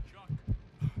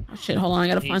 Oh, shit. Hold on. I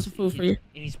gotta find some food for you.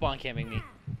 And he's spawn camping me.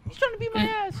 He's trying to beat my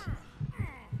ass.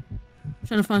 I'm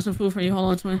trying to find some food for you.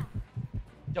 Hold on, twin.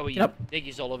 W. Yep. Thank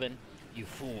you, Sullivan. You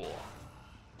fool.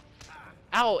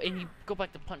 Ow, and you go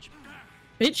back to punch.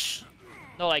 Bitch.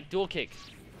 No, like dual kick.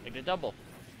 Like the double.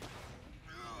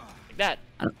 Like that.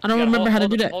 I don't remember how to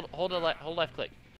do that. Hold left click.